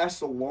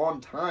last a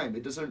long time.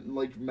 It doesn't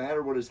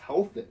matter what his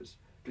health is,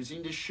 because he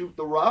can just shoot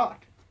the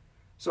rock.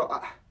 So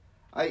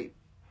and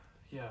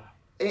you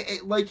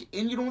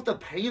don't have to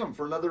pay him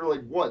for another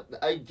what?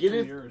 I get 2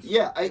 it. years.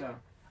 Yeah,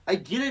 I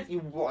get it.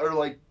 You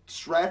are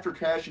strapped for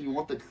cash and you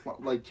want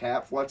the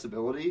cap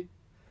flexibility.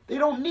 They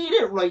don't need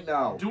it right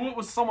now. Do it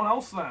with someone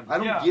else then. I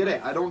don't get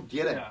it. I don't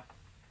get it. Yeah.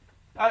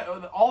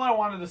 All I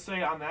wanted to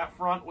say on that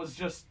front was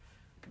just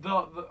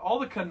all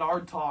the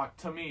Kennard talk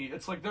to me.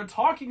 It's they're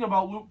talking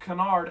about Luke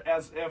Kennard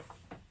as if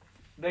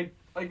they're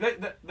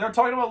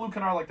talking about Luke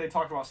Kennard like they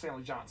talked about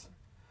Stanley Johnson.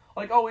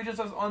 He just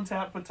has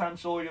untapped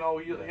potential.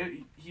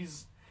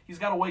 He's He's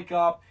got to wake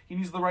up. He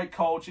needs the right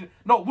coach.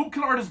 No, Luke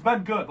Kennard has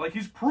been good. Like,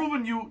 he's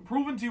proven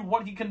to you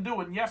what he can do.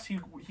 And yes, he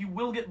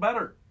will get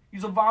better.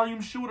 He's a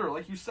volume shooter,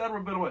 like you said,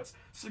 Rabinowitz.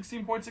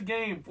 16 points a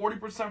game,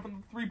 40%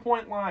 from the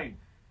 3-point line.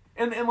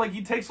 And like,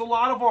 he takes a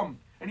lot of them.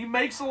 And he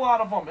makes a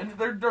lot of them. And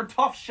they're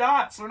tough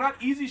shots. They're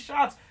not easy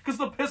shots because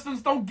the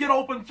Pistons don't get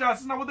open shots.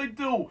 It's not what they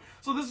do.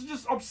 So this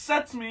just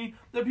upsets me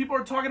that people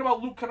are talking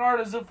about Luke Kennard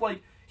as if,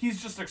 like,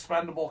 he's just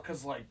expendable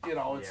because, like, you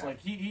know, it's like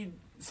he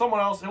someone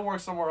else, he'll work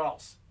somewhere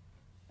else.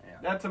 Yeah.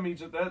 That to me,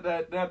 just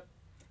that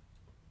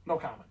no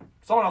comment.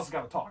 Someone else has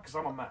got to talk because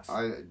I'm a mess.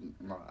 Do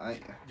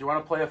you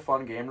want to play a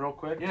fun game real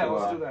quick? Yeah,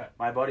 let's do that.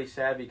 My buddy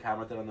Savvy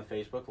commented on the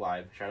Facebook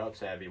Live. Shout out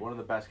Savvy, one of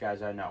the best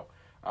guys I know.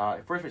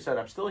 First, we said,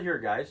 I'm still here,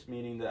 guys,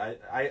 meaning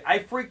that I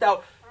freaked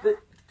out.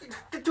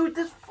 Dude,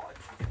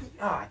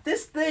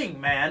 this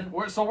thing, man.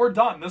 So we're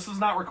done. This is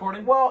not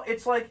recording? Well,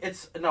 it's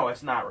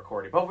not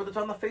recording. But it's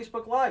on the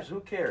Facebook Live, so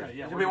who cares? Okay,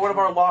 yeah, it's going to be one of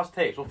our lost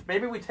tapes. Well,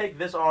 maybe we take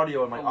this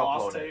audio and upload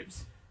lost it.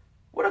 Tapes?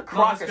 What a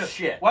crock of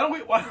shit. Why don't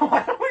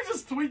we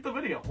just tweet the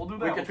video? We'll do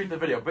that. We can tweet the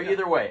video. But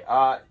either way,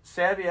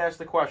 Savvy asked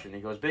the question. He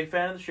goes, big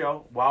fan of the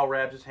show. Wow,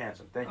 Rabs is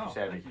handsome. Thank you,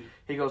 Savvy. Thank you.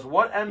 He goes,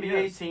 what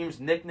NBA team's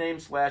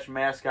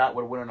nickname/mascot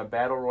would win in a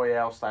Battle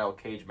Royale-style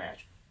cage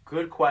match?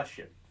 Good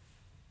question.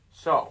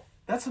 So.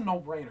 That's a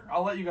no-brainer.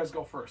 I'll let you guys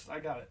go first. I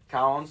got it.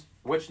 Collins,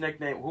 which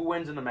nickname? Who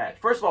wins in the match?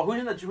 First of all, who's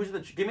in the?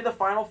 Give me the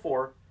final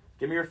four.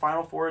 Give me your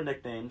final four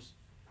nicknames,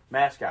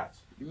 mascots.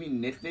 You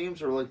mean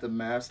nicknames or like the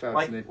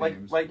mascots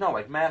nicknames?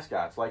 Like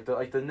mascots, like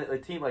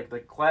the team, like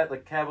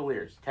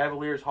Cavaliers,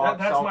 Hawks,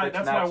 that's Celtics,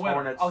 Nets, my winner.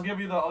 Hornets. I'll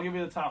give you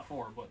the top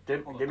four, but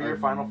give me your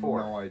final four.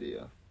 No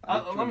idea.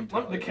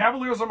 The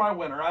Cavaliers are my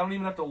winner. I don't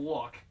even have to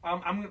look.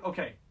 I'm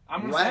okay.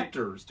 I'm gonna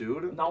Raptors, say,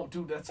 dude. No,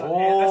 dude, that's an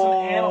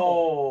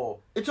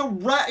animal.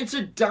 It's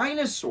a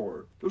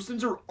dinosaur. Those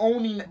things are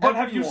owning But everyone.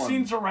 have you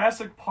seen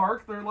Jurassic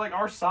Park? They're like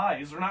our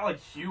size. They're not like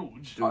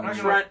huge. Trent. A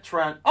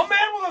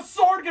man with a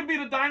sword can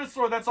beat a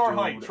dinosaur. That's our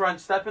height. Trent,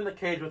 step in the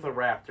cage with a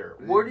raptor.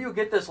 Where do you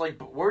get this? Like,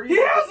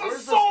 He has a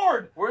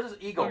sword. Where does this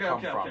ego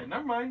come from? Okay,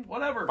 never mind.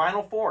 Whatever.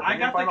 Final four. I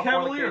got the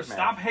Cavaliers.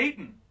 Stop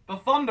hating. The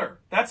Thunder.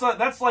 That's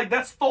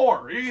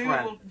Thor.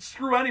 You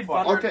screw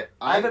anybody. Okay,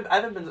 I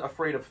haven't been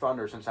afraid of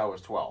Thunder since I was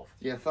 12.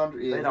 Yeah,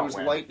 Thunder. Yeah,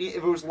 if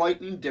it was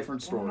lightning,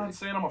 different story. I'm not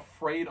saying I'm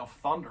afraid of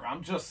Thunder.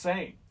 I'm just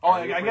saying. Oh,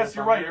 I guess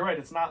you're right. You're right.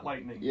 It's not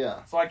lightning.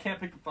 Yeah. So I can't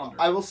pick the Thunder.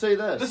 I will say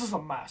this. This is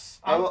a mess.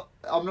 I'm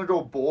gonna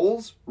go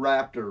Bulls,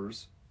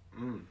 Raptors.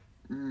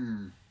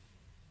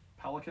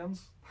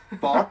 Pelicans.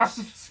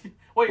 Bucks.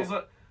 Wait, is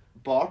it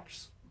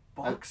Bucks?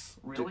 Bucks?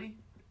 Really?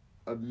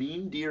 A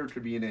mean deer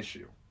could be an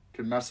issue.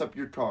 Could mess up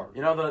your car.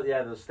 You know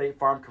the State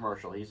Farm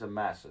commercial. He's a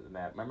mess.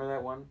 Remember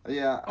that one?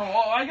 Yeah. Oh,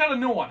 I got a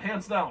new one.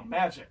 Hands down.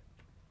 Magic.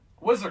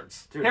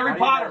 Wizards. Dude, Harry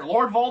Potter.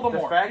 Lord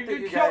Voldemort.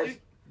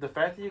 The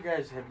fact that you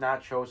guys have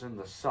not chosen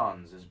the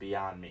Suns is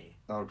beyond me.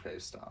 Okay,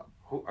 stop.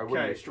 What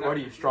are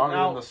you stronger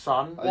than the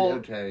sun? Well,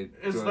 okay.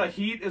 Does the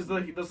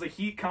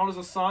Heat count as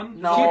a sun?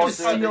 No, a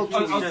square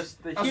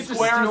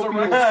is a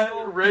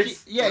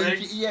rectangle.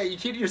 Yeah, you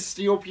can't just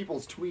steal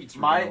people's tweets.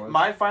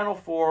 My final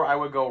four, I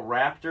would go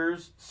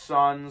Raptors,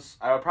 Suns.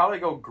 I would probably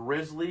go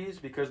Grizzlies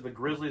because the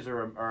Grizzlies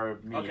are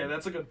mean. Okay,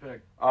 that's a good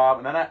pick.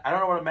 And then I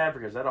don't know what a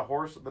Maverick is. Is that a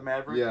horse? The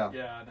Maverick? Yeah,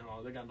 I don't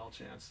know. They got no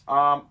chance.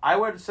 I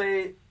would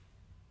say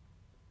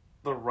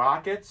the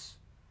Rockets.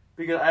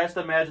 Because I just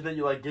imagine that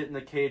you get in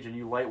the cage and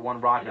you light one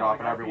rocket off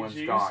and everyone's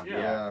gone.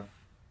 Yeah.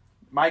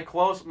 My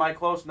close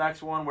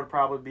next one would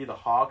probably be the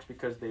Hawks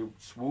because they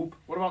swoop.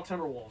 What about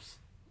Timberwolves?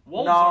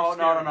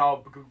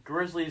 No.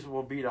 Grizzlies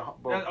will beat a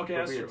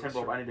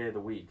Timberwolf any day of the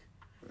week.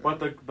 But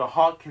the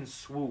Hawk can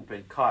swoop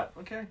and cut.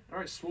 Okay, all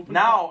right, swoop.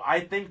 Now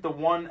I think the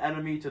one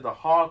enemy to the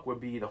Hawk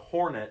would be the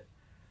Hornet.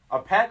 A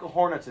pack of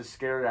Hornets is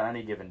scary on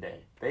any given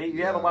day.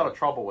 You have a lot of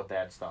trouble with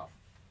that stuff.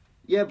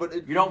 Yeah,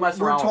 but you don't mess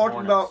around with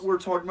Hornets. We're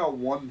talking about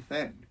one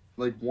thing,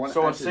 like one.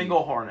 So entity. A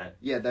single Hornet.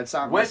 Yeah, that's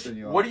not messing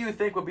you up. What do you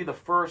think would be the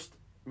first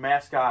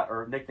mascot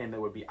or nickname that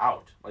would be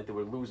out? Like they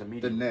would lose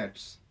immediately. The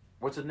Knicks.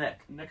 What's a Nick?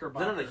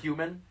 Knickerbocker. Isn't it a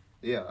human?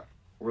 Yeah,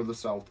 or the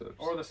Celtics.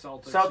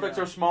 Celtics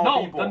are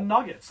small people. No, the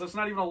Nuggets. That's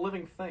not even a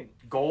living thing.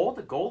 Gold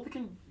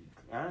can.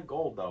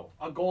 Gold though.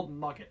 A gold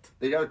nugget.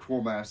 They got a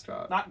cool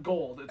mascot. Not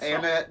gold. It's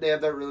and they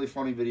have that really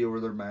funny video where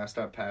their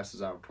mascot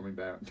passes out coming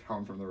back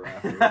down from the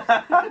rafters.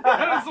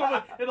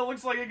 It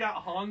looks like it got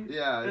hung.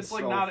 Yeah, it's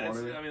like so not.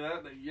 funny.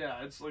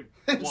 It's like.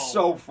 It's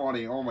so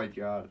funny. Oh my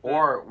god.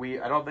 Or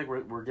I don't think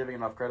we're giving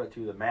enough credit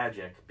to the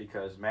Magic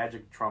because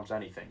Magic trumps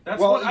anything.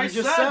 That's what I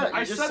said.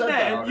 I said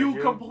that, and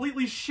you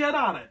completely shit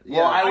on it. Yeah.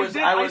 Well,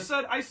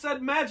 I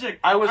said Magic.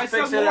 I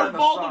said Lord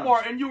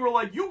Voldemort, and you were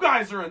like, "You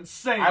guys are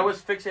insane." I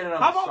was fixated on.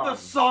 How about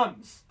the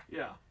Suns?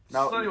 Yeah.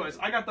 Now, so anyways,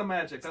 I got the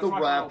Magic. It's That's the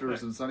my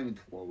Raptors, and it's not even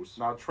close.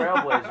 Now,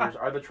 Trailblazers.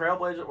 Are the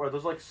Trailblazers, or are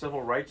those like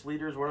civil rights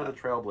leaders? What are the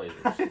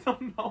Trailblazers? I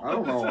don't know. I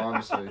don't know,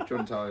 honestly.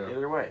 Couldn't tell you.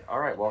 Either way.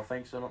 All right. Well,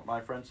 thanks to my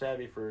friend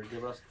Savvy for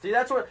giving us... See,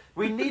 that's what...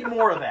 We need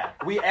more of that.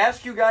 We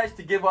ask you guys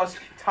to give us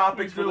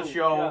topics for the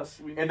show,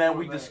 and then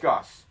we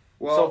discuss.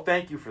 Well, so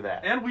thank you for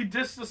that. And we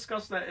just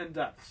discussed that in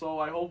depth, so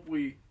I hope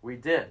we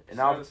did. And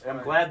now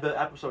I'm glad the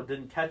episode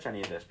didn't catch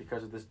any of this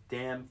because of this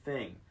damn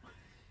thing.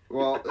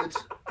 Well,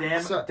 it's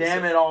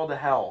damn it all to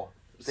hell.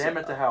 Damn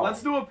it to hell.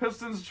 Let's do a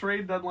Pistons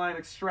trade deadline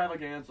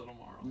extravaganza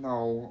tomorrow.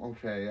 No,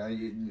 okay.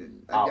 I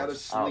gotta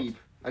sleep.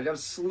 I gotta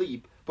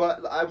sleep.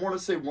 But I want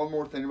to say one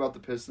more thing about the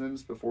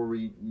Pistons before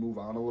we move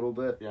on a little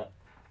bit. Yeah.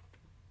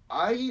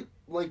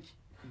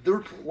 They're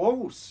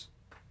close.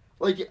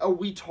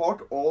 We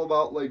talk all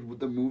about,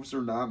 the moves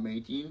they're not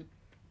making.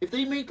 If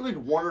they make,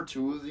 one or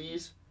two of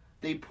these,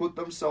 they put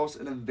themselves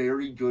in a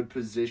very good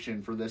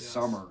position for this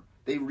summer.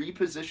 They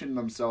reposition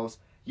themselves.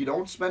 You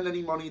don't spend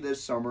any money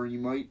this summer. You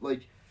might,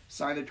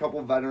 sign a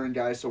couple veteran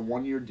guys to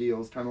one-year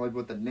deals, kind of like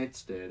what the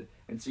Knicks did,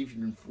 and see if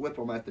you can flip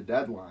them at the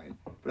deadline.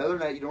 But other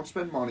than that, you don't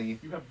spend money.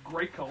 You have a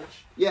great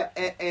coach. Yeah,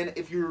 and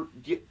if you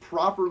get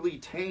properly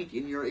tanked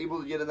and you're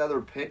able to get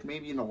another pick,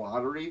 maybe in the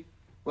lottery,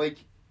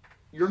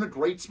 you're in a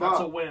great spot.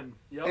 That's a win.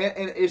 Yep.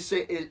 And is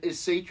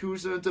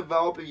Sekou's going to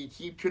develop and you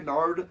keep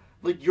Kennard,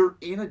 you're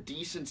in a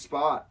decent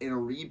spot in a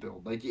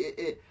rebuild.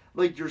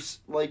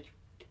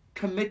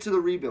 Commit to the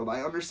rebuild.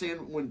 I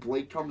understand when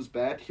Blake comes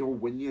back, he'll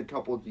win you a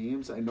couple of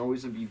games. I know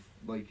he's going to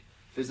be,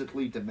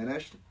 physically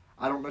diminished.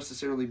 I don't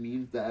necessarily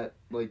mean that,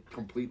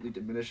 completely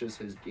diminishes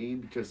his game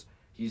because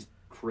he's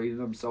created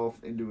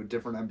himself into a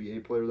different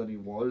NBA player than he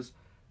was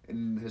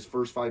in his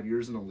first 5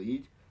 years in the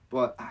league.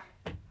 But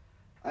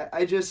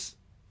I just...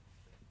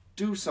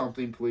 do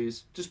something,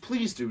 please. Just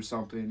please do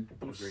something.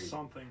 Do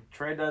something.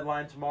 Trade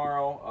deadline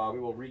tomorrow.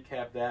 We will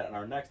recap that in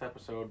our next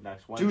episode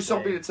next Wednesday. Do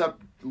something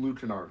except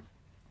Luke Kennard.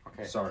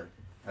 Okay. Sorry.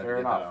 Fair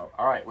enough.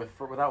 All right.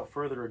 Without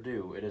further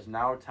ado, it is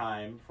now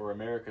time for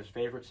America's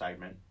favorite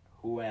segment,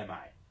 Who Am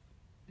I?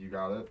 You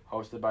got it.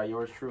 Hosted by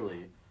yours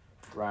truly,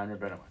 Ryan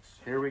Rabinowitz.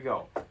 Here we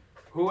go.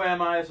 Who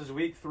am I? This is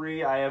week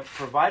 3. I have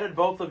provided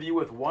both of you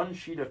with one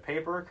sheet of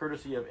paper,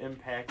 courtesy of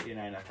Impact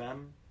 89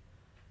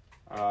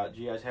 FM.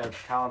 Do you guys have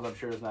Collins? I'm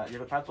sure does not. You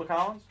have a pencil,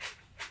 Collins?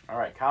 All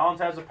right.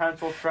 Collins has a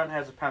pencil. Trent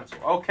has a pencil.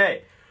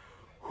 Okay.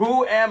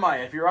 Who am I?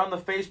 If you're on the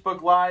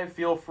Facebook Live,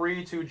 feel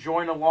free to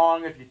join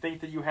along. If you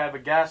think that you have a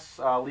guess,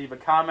 leave a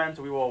comment.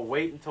 We will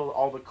wait until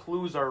all the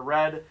clues are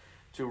read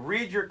to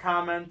read your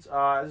comment.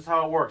 This is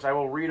how it works. I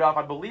will read off.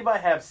 I believe I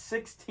have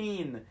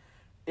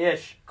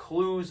 16-ish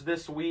clues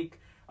this week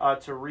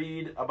to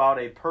read about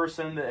a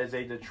person that is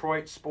a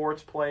Detroit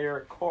sports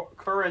player,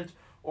 current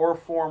or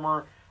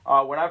former.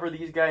 Whenever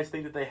these guys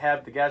think that they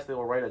have the guess, they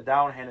will write it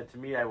down, hand it to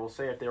me. I will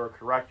say if they were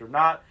correct or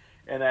not.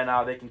 And then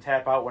they can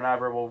tap out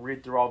whenever. We'll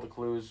read through all the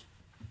clues.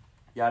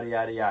 Yada,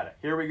 yada, yada.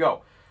 Here we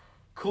go.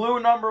 Clue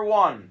number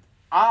 1.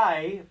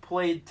 I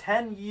played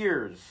 10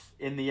 years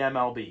in the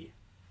MLB.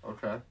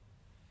 Okay.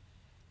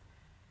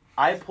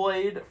 I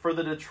played for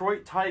the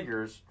Detroit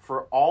Tigers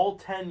for all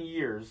 10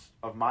 years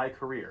of my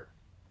career.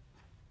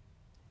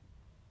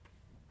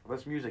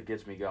 This music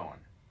gets me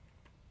going.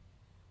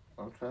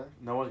 Okay.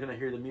 No one's going to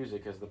hear the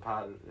music because the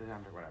pod...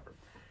 Whatever.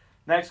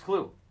 Next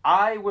clue.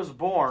 I was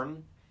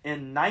born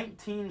in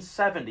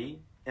 1970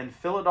 in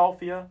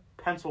Philadelphia,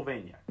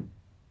 Pennsylvania.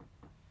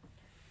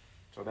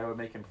 So that would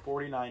make him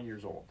 49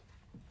 years old.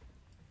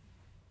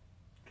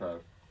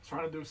 Okay.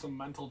 Trying to do some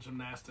mental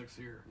gymnastics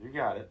here. You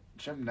got it.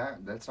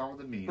 That's not what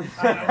it means.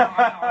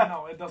 I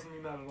know. It doesn't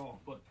mean that at all.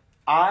 But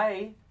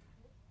I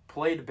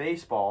played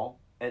baseball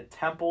at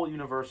Temple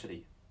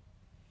University.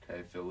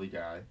 Okay, Philly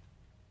guy.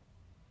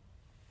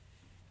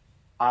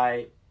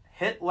 I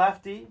hit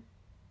lefty,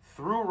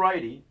 threw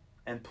righty,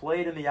 and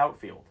played in the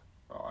outfield.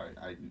 Oh,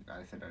 I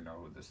think I know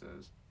who this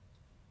is.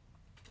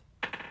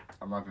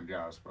 I'm not gonna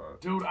guess, but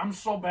dude, I'm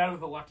so bad with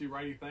the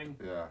lefty-righty thing.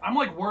 Yeah. I'm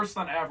worse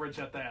than average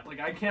at that.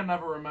 I can't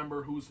never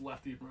remember who's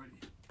lefty and righty.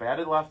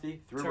 Batted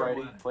lefty, threw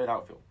Terrible righty, played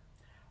outfield.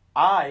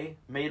 I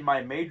made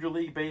my Major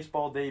League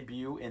Baseball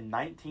debut in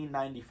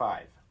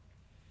 1995.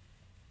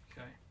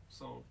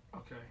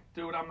 Okay.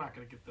 Dude, I'm not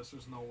gonna get this.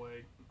 There's no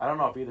way. I don't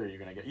know if either of you are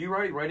gonna get. You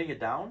already writing it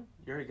down?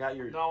 You already got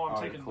your. No,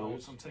 I'm taking clues?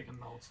 notes. I'm taking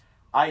notes.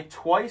 I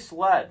twice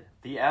led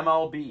the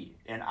MLB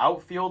in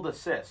outfield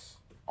assists,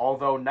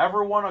 although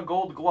never won a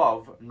Gold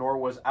Glove, nor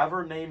was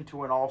ever named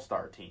to an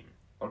All-Star team.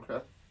 Okay.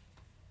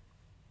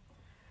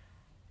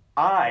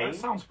 That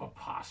sounds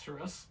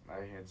preposterous.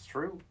 It's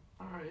true.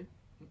 All right.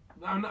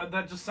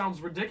 That just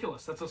sounds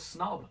ridiculous. That's a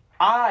snub.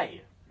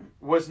 I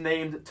was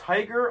named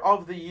Tiger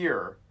of the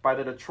Year by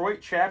the Detroit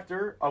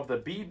chapter of the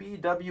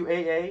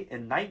BBWAA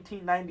in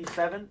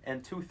 1997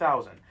 and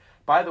 2000.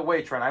 By the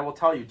way, Trent, I will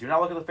tell you, do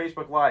not look at the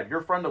Facebook Live.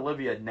 Your friend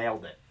Olivia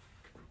nailed it.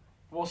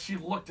 Well, she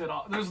looked it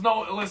up. There's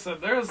no no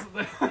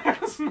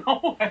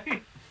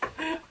way.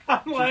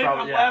 I'm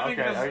laughing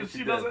because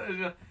she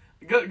doesn't.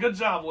 Good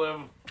job,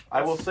 Liv.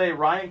 I will say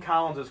Ryan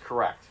Collins is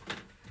correct.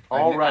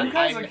 Already.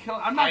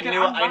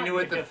 I knew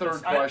it the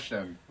third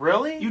question.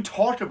 Really? You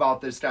talk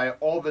about this guy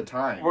all the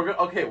time.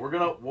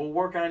 We'll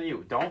work on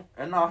you.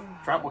 Enough.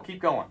 Trent, we'll keep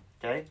going.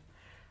 Okay?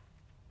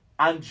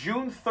 On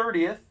June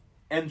 30th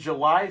and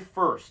July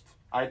 1st,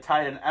 I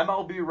tied an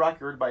MLB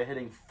record by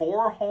hitting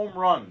 4 home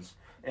runs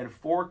in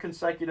 4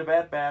 consecutive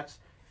at-bats,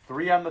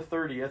 3 on the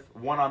 30th,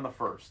 1 on the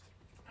 1st.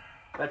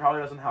 That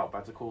probably doesn't help.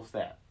 That's a cool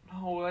stat.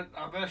 No,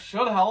 that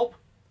should help.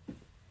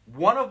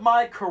 One of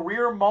my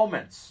career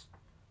moments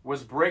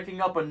was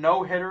breaking up a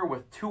no-hitter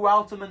with 2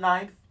 outs in the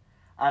 9th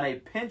on a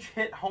pinch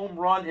hit home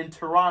run in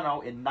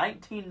Toronto in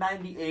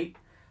 1998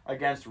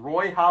 against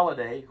Roy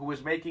Halladay, who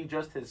was making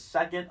just his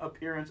 2nd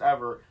appearance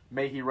ever.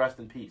 May he rest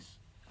in peace.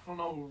 I don't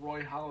know who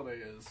Roy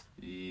Halladay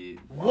is.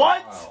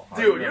 What? Wow.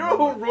 Dude, you know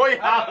who Roy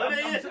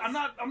Halladay is? I'm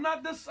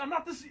not this.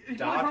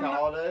 Doc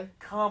Holliday?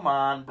 Come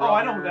on, bro. Oh,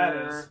 I know who that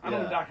is. I know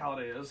Yeah. who Doc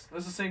Halladay is. This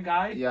is the same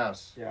guy?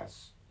 Yes.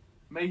 Yes.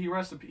 May he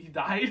rest in peace. He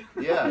died?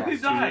 Yeah. He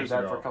 2 died. years That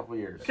ago. for a couple of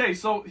years. Okay,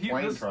 so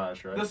Plane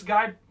crash, right? this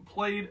guy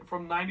played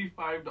from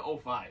 95 to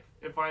 05.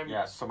 If I'm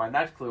Yes, so my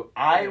next clue.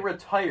 I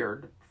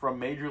retired from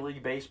Major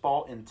League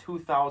Baseball in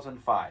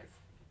 2005.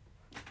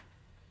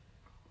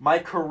 My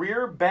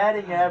career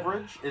batting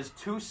average is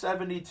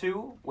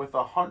 .272 with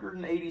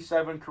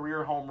 187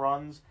 career home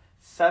runs,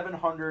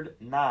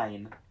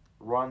 709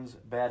 runs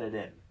batted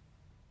in.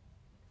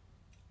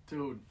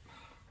 Dude,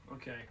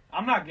 okay,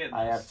 I'm not getting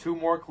I this. have 2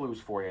 more clues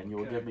for you, and you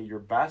will Okay. give me your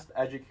best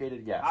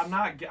educated guess. I'm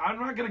not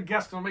gonna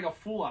guess because I'm gonna make a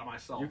fool out of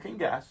myself. You can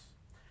guess.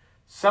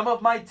 Some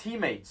of my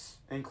teammates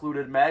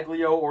included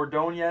Maglio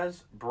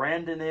Ordonez,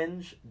 Brandon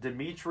Inge,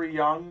 Dimitri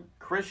Young,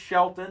 Chris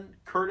Shelton,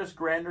 Curtis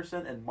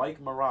Granderson, and Mike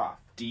Maroth.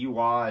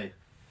 DUI.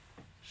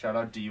 Shout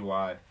out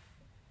DUI.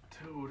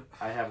 Dude,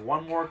 I have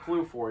 1 more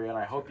clue for you, and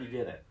I hope you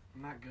get it.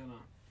 I'm not gonna.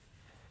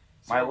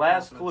 My Zero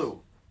last confidence.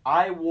 clue.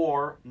 I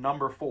wore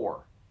number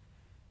 4.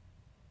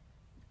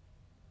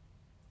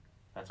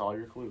 That's all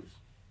your clues.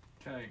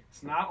 Okay,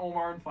 it's not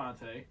Omar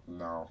Infante.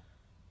 No.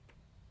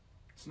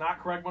 It's not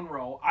Craig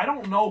Monroe. I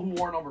don't know who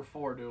wore number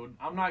 4, dude.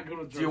 I'm not good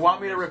with jersey Do you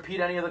want me to numbers. repeat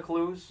any of the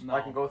clues? No.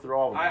 I can go through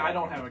all of them. I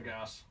don't have a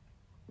guess.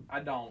 I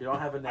don't. You don't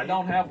have a name? I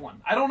don't have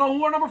one. I don't know who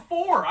wore number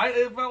 4.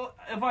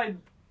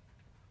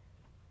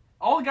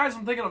 All the guys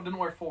I'm thinking of didn't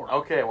wear 4.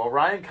 Okay, well,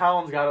 Ryan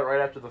Collins got it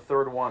right after the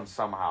 3rd one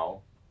somehow.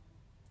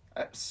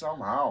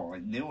 Somehow, I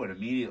knew it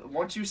immediately.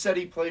 Once you said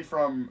he played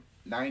from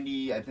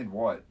 90, I think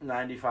what?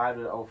 95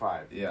 to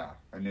 05. Yeah,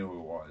 I knew who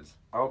it was.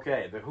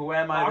 Okay, the Who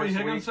Am I Bobby this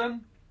week?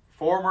 Higginson.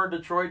 Former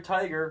Detroit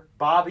Tiger,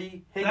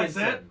 Bobby That's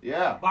Higginson. it?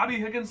 Yeah. Bobby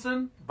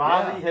Higginson.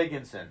 Bobby Yeah.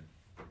 Higginson.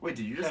 Wait,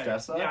 did you just Okay.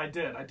 guess that? Yeah, I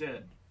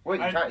did. Wait,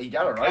 I- you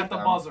got it right. At the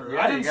then. buzzer.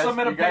 Yeah, I didn't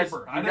submit a you guys,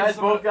 paper. You guys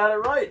both got it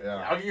right.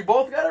 Yeah. You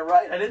both got it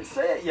right. I didn't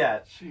say it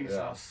yet.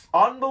 Jesus.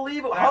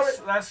 Unbelievable.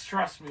 That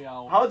stressed me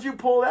out. How'd you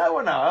pull that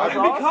one out? That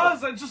was Because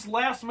awesome. I just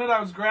last minute I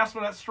was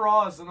grasping at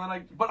straws and then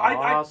I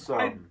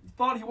Awesome.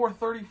 thought he wore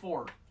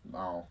 34.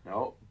 No.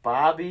 No,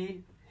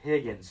 Bobby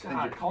Higginson.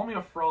 God, call me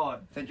a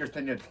fraud. I think you're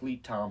thinking of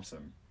Cleet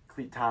Thompson.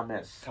 Cleet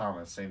Thomas.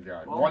 Thomas, same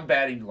guy. Well- 1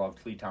 batting glove,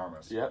 Cleet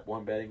Thomas. Yep,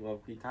 1 batting glove,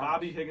 Cleet Thomas.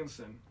 Bobby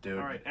Higginson. Dude.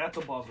 All right, at the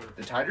buzzer.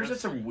 The Tigers had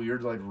some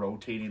weird,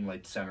 rotating,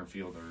 center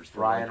fielders. For,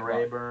 Ryan about-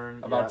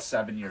 Rayburn. About yep.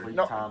 7 years. Cleet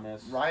No,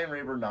 Thomas. Ryan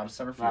Rayburn, not a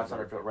center fielder. Not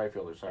center field, right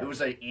fielder, sorry. It was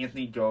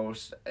Anthony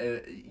Ghost.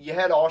 You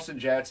had Austin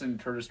Jackson,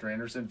 Curtis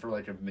Granderson for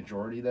a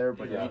majority there,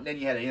 but Yeah. then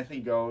you had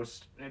Anthony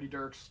Ghost. Andy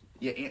Dirks.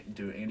 Yeah,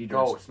 Andy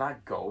Ghost, Dirks.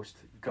 not Ghost.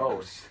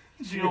 Ghost.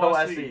 G-O-S-E.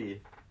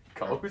 G-O-S-E.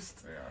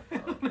 Ghost. Yeah.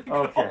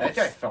 Okay. That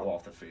guy fell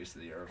off the face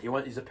of the earth.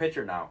 He's a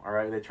pitcher now, all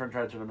right? They try to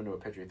turn him into a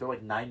pitcher. He threw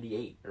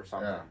 98 or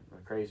something. Yeah.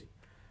 Crazy.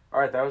 All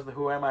right, that was the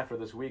Who Am I for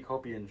this week.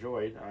 Hope you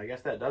enjoyed. I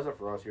guess that does it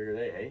for us here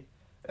today,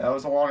 eh? That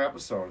was a long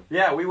episode.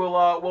 Yeah, we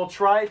will. We'll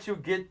try to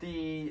get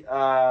the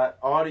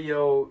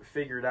audio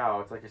figured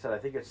out. Like I said, I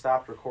think it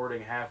stopped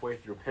recording halfway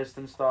through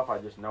Piston stuff. I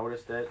just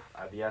noticed it.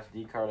 The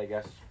SD card, I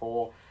guess, is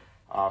full.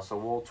 So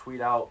we'll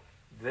tweet out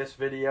this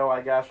video,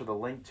 I guess, with a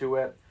link to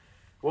it.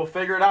 We'll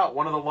figure it out.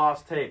 One of the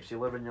lost tapes. You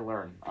live and you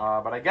learn.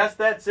 But I guess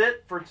that's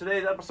it for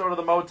today's episode of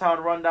the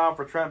Motown Rundown.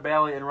 For Trent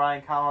Bailey and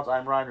Ryan Collins,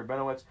 I'm Ryan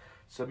Rabinowitz.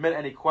 Submit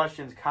any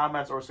questions,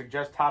 comments, or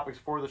suggest topics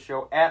for the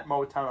show at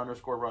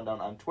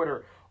Motown_Rundown on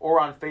Twitter or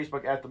on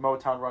Facebook at the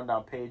Motown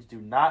Rundown page. Do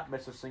not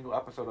miss a single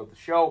episode of the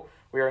show.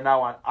 We are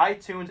now on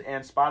iTunes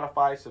and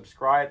Spotify.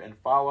 Subscribe and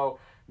follow.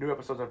 New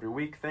episodes every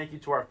week. Thank you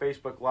to our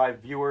Facebook Live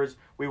viewers.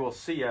 We will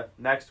see you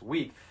next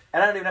week.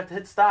 And I don't even have to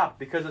hit stop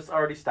because it's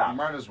already stopped.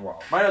 Might as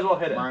well. Might as well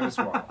hit it. Might as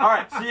well. All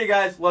right. See you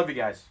guys. Love you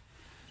guys.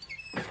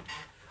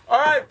 All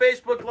right.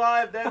 Facebook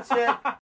Live. That's it.